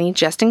extra money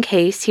just in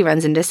case he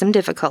runs into some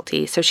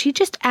difficulty, so she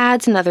just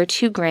adds another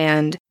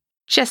 $2,000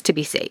 just to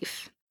be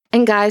safe.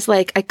 And Guy's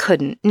like, I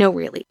couldn't. No,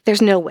 really.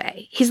 There's no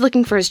way. He's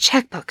looking for his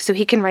checkbook so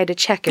he can write a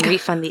check and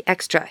refund the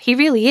extra. He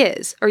really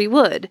is, or he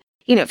would,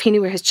 if he knew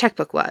where his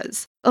checkbook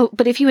was. Oh,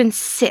 but if you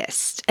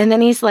insist. And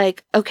then he's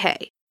like,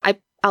 okay,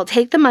 I'll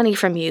take the money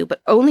from you, but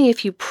only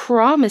if you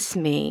promise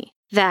me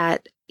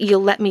that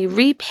you'll let me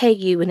repay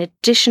you an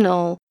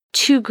additional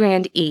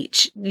 $2,000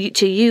 each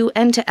to you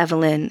and to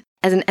Evelyn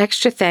as an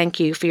extra thank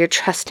you for your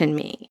trust in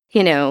me.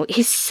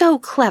 He's so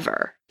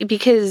clever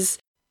because,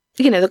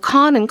 the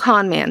con in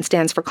con man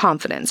stands for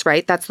confidence,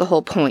 right? That's the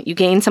whole point. You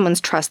gain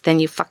someone's trust, then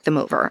you fuck them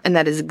over. And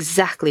that is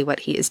exactly what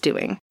he is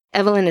doing.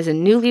 Evelyn is a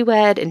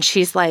newlywed, and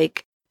she's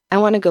like, I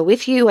want to go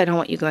with you. I don't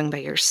want you going by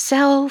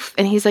yourself.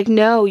 And he's like,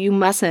 no, you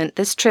mustn't.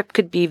 This trip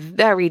could be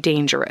very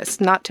dangerous,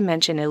 not to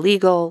mention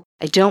illegal.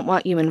 I don't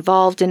want you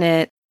involved in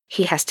it.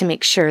 He has to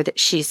make sure that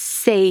she's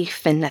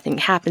safe and nothing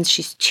happens.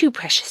 She's too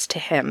precious to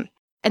him.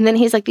 And then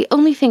he's like, the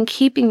only thing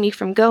keeping me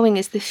from going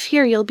is the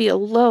fear you'll be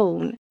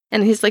alone.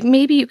 And he's like,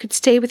 maybe you could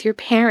stay with your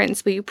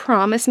parents. Will you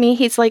promise me?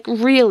 He's like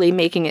really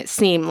making it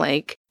seem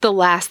like the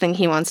last thing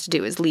he wants to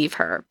do is leave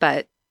her,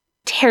 but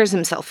tears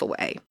himself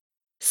away.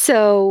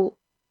 So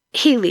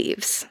he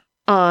leaves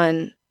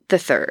on the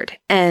 3rd,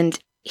 and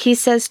he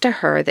says to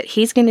her that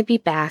he's going to be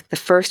back the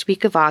first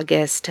week of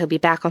August. He'll be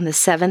back on the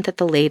 7th at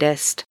the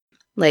latest,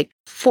 like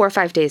 4 or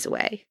 5 days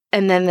away.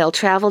 And then they'll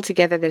travel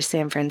together to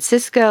San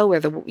Francisco where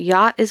the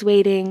yacht is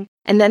waiting,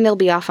 and then they'll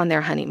be off on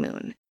their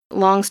honeymoon.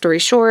 Long story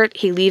short,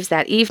 he leaves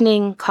that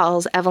evening,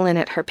 calls Evelyn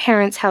at her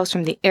parents' house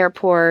from the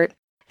airport,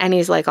 and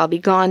he's like, I'll be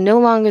gone no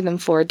longer than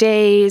 4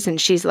 days. And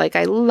she's like,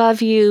 I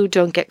love you.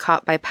 Don't get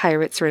caught by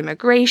pirates or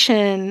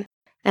immigration.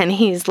 And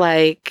he's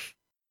like,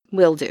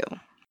 will do.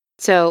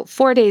 So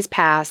 4 days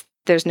pass.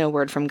 There's no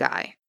word from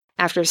Guy.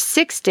 After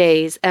 6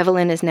 days,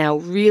 Evelyn is now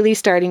really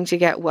starting to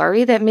get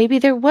worried that maybe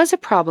there was a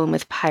problem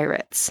with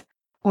pirates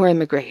or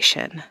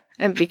immigration.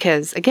 And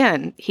because,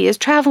 again, he is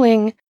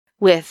traveling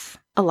with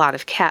a lot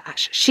of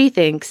cash. She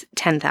thinks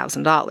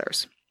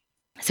 $10,000.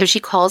 So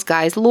she calls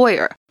Guy's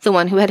lawyer, the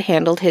one who had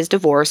handled his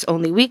divorce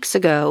only weeks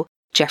ago,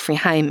 Jeffrey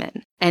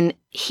Hyman. And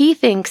he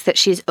thinks that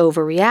she's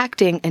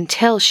overreacting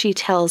until she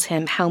tells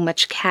him how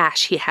much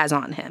cash he has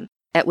on him,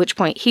 at which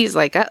point he's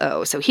like,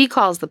 uh-oh. So he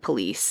calls the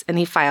police and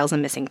he files a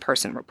missing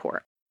person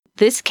report.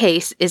 This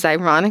case is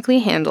ironically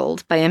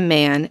handled by a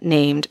man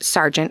named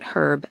Sergeant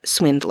Herb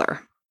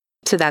Swindler.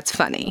 So that's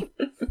funny,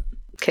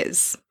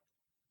 because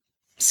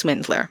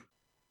Swindler's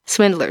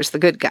the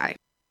good guy.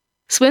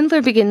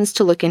 Swindler begins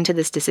to look into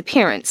this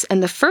disappearance,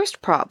 and the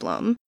first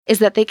problem is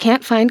that they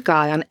can't find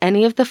Guy on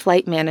any of the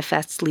flight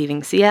manifests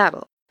leaving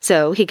Seattle.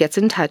 So he gets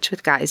in touch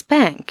with Guy's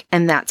bank,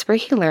 and that's where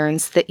he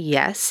learns that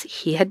yes,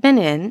 he had been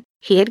in,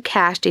 he had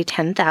cashed a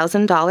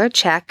 $10,000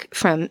 check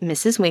from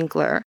Mrs.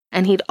 Winkler,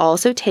 and he'd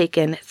also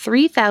taken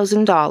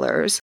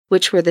 $3,000,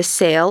 which were the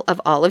sale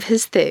of all of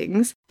his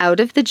things, out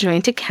of the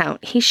joint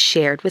account he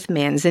shared with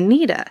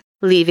Manzanita,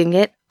 leaving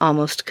it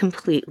almost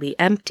completely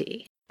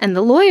empty. And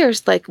the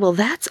lawyer's like, well,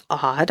 that's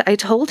odd. I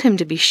told him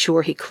to be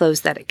sure he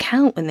closed that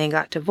account when they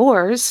got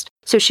divorced,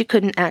 so she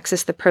couldn't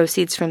access the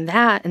proceeds from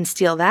that and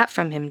steal that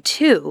from him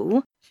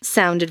too.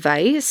 Sound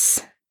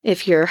advice.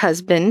 If your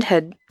husband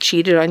had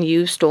cheated on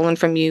you, stolen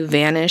from you,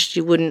 vanished,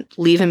 you wouldn't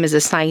leave him as a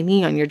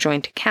signee on your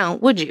joint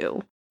account, would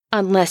you?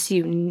 Unless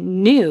you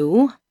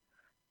knew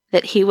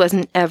that he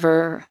wasn't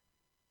ever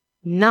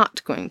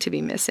not going to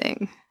be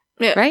missing.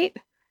 Yeah. Right?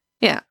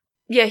 Yeah.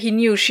 Yeah, he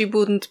knew she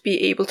wouldn't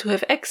be able to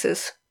have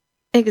access.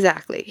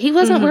 Exactly. He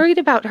wasn't worried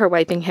about her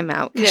wiping him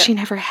out because she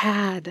never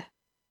had.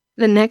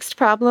 The next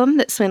problem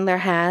that Swindler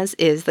has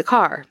is the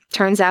car.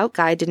 Turns out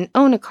Guy didn't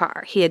own a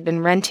car. He had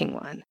been renting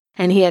one.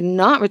 And he had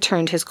not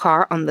returned his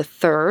car on the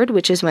 3rd,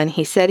 which is when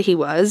he said he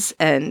was,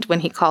 and when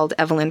he called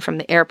Evelyn from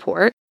the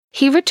airport.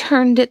 He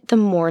returned it the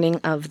morning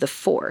of the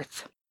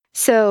 4th.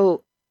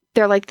 So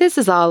they're like, this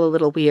is all a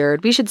little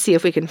weird. We should see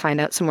if we can find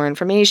out some more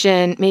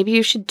information. Maybe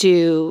you should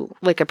do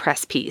like a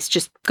press piece.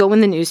 Just go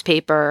in the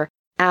newspaper,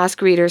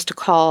 ask readers to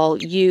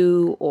call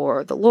you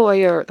or the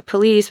lawyer or the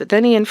police with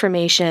any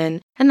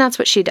information. And that's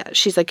what she does.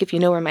 She's like, if you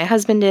know where my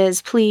husband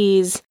is,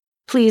 please,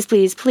 please,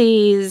 please,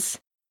 please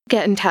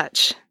get in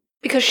touch.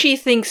 Because she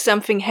thinks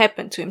something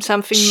happened to him.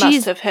 Something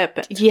must have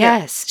happened.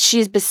 Yes.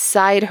 She's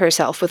beside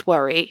herself with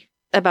worry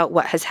about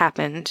what has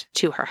happened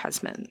to her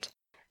husband.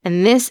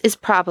 And this is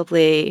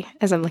probably,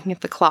 as I'm looking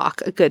at the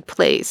clock, a good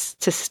place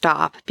to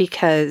stop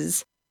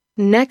because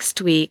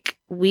next week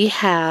we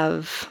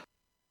have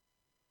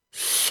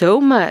so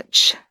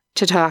much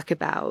to talk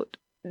about.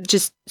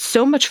 Just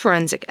so much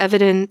forensic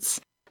evidence,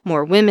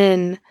 more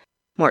women,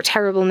 more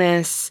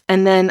terribleness.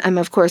 And then I'm,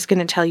 of course,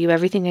 going to tell you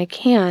everything I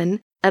can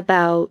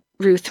about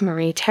Ruth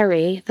Marie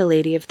Terry, the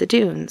Lady of the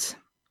Dunes.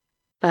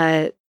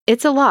 But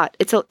it's a lot.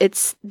 It's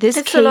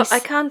case. A lot. I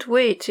can't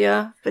wait,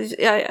 yeah. But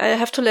I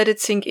have to let it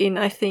sink in,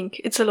 I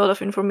think. It's a lot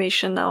of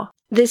information now.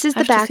 This is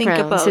the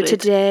background. So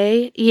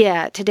today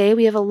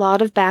we have a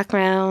lot of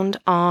background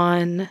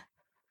on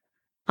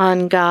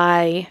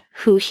Guy,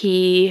 who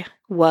he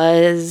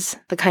was,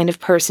 the kind of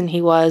person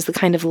he was, the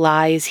kind of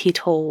lies he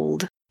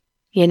told,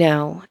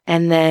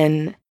 and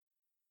then,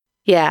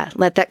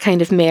 let that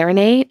kind of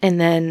marinate. And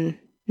then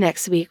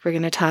next week we're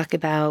going to talk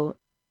about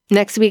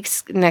next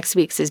week's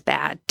is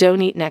bad.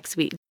 Don't eat next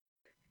week.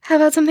 How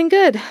about something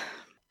good?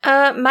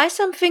 My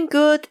something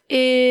good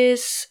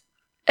is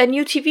a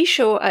new TV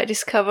show I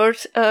discovered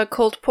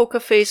called Poker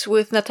Face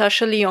with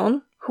Natasha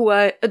Lyonne, who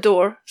I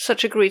adore.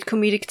 Such a great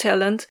comedic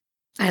talent.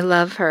 I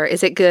love her.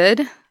 Is it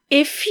good?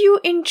 If you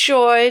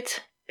enjoyed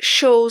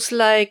shows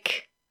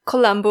like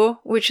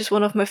Columbo, which is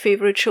one of my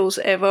favorite shows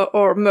ever,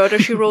 or Murder,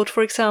 She Wrote,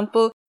 for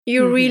example,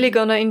 you're really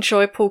gonna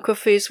enjoy Poker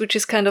Face, which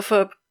is kind of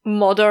a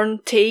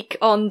modern take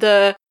on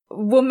the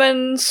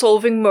woman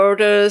solving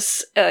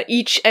murders.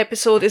 Each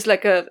episode is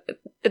like a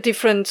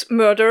different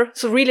murder,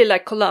 so really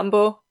like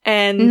Columbo.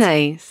 And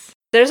nice.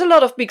 There's a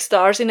lot of big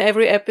stars in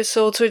every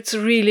episode, so it's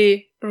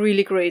really,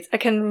 really great. I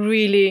can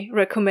really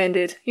recommend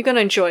it. You're gonna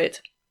enjoy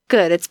it.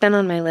 Good. It's been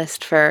on my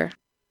list for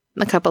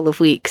a couple of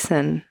weeks,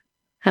 and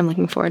I'm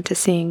looking forward to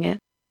seeing it.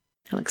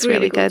 It looks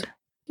really good.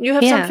 You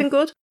have something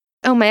good?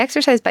 Oh, my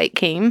exercise bike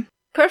came.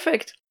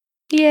 Perfect.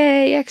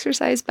 Yay,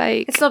 exercise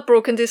bike. It's not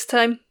broken this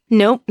time?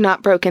 Nope,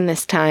 not broken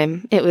this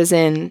time. It was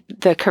in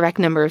the correct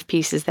number of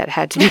pieces that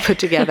had to be put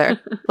together.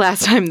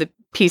 Last time the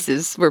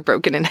pieces were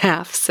broken in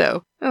half,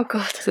 so... Oh,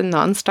 God. It's a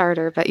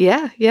non-starter, but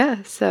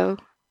yeah, so...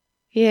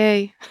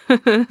 Yay.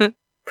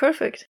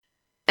 Perfect.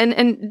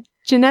 And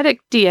genetic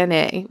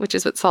DNA, which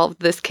is what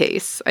solved this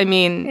case. I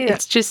mean,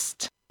 it's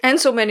just... And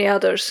so many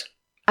others.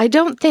 I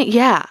don't think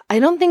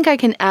I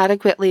can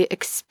adequately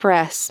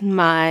express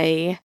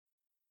my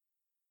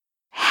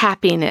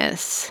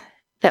happiness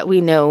that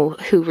we know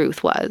who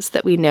Ruth was,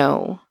 that we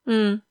know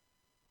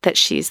that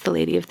she's the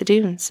Lady of the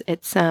Dunes.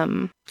 It's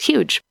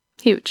huge.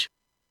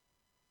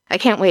 I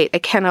can't wait. I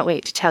cannot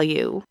wait to tell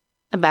you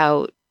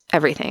about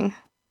everything.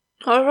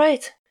 All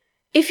right.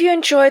 If you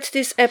enjoyed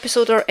this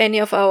episode or any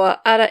of our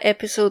other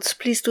episodes,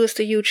 please do us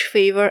a huge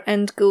favor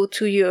and go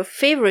to your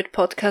favorite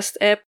podcast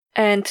app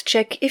and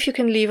check if you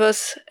can leave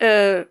us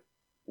a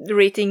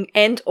rating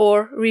and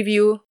or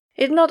review.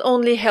 It not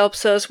only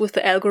helps us with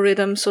the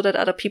algorithm so that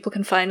other people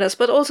can find us,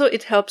 but also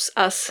it helps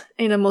us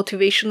in a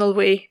motivational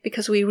way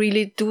because we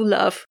really do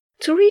love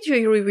to read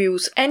your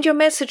reviews and your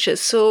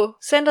messages. So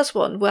send us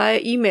one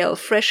via email,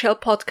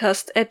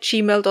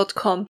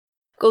 freshhellpodcast@gmail.com.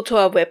 Go to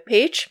our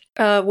webpage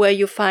where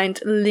you find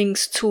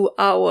links to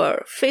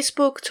our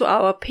Facebook, to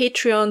our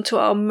Patreon, to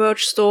our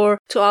merch store,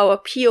 to our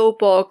PO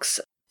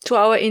box, to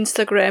our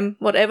Instagram,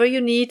 whatever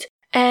you need.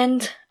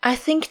 And I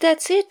think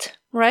that's it,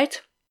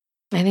 right?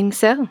 I think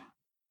so.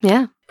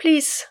 Yeah.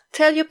 Please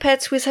tell your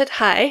pets we said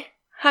hi,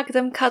 hug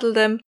them, cuddle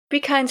them, be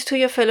kind to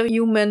your fellow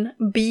human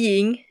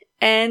being,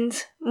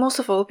 and most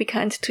of all, be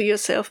kind to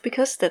yourself,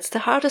 because that's the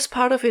hardest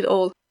part of it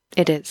all.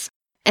 It is.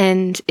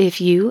 And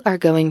if you are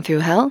going through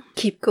hell,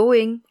 keep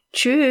going.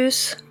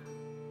 Tschüss.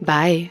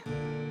 Bye.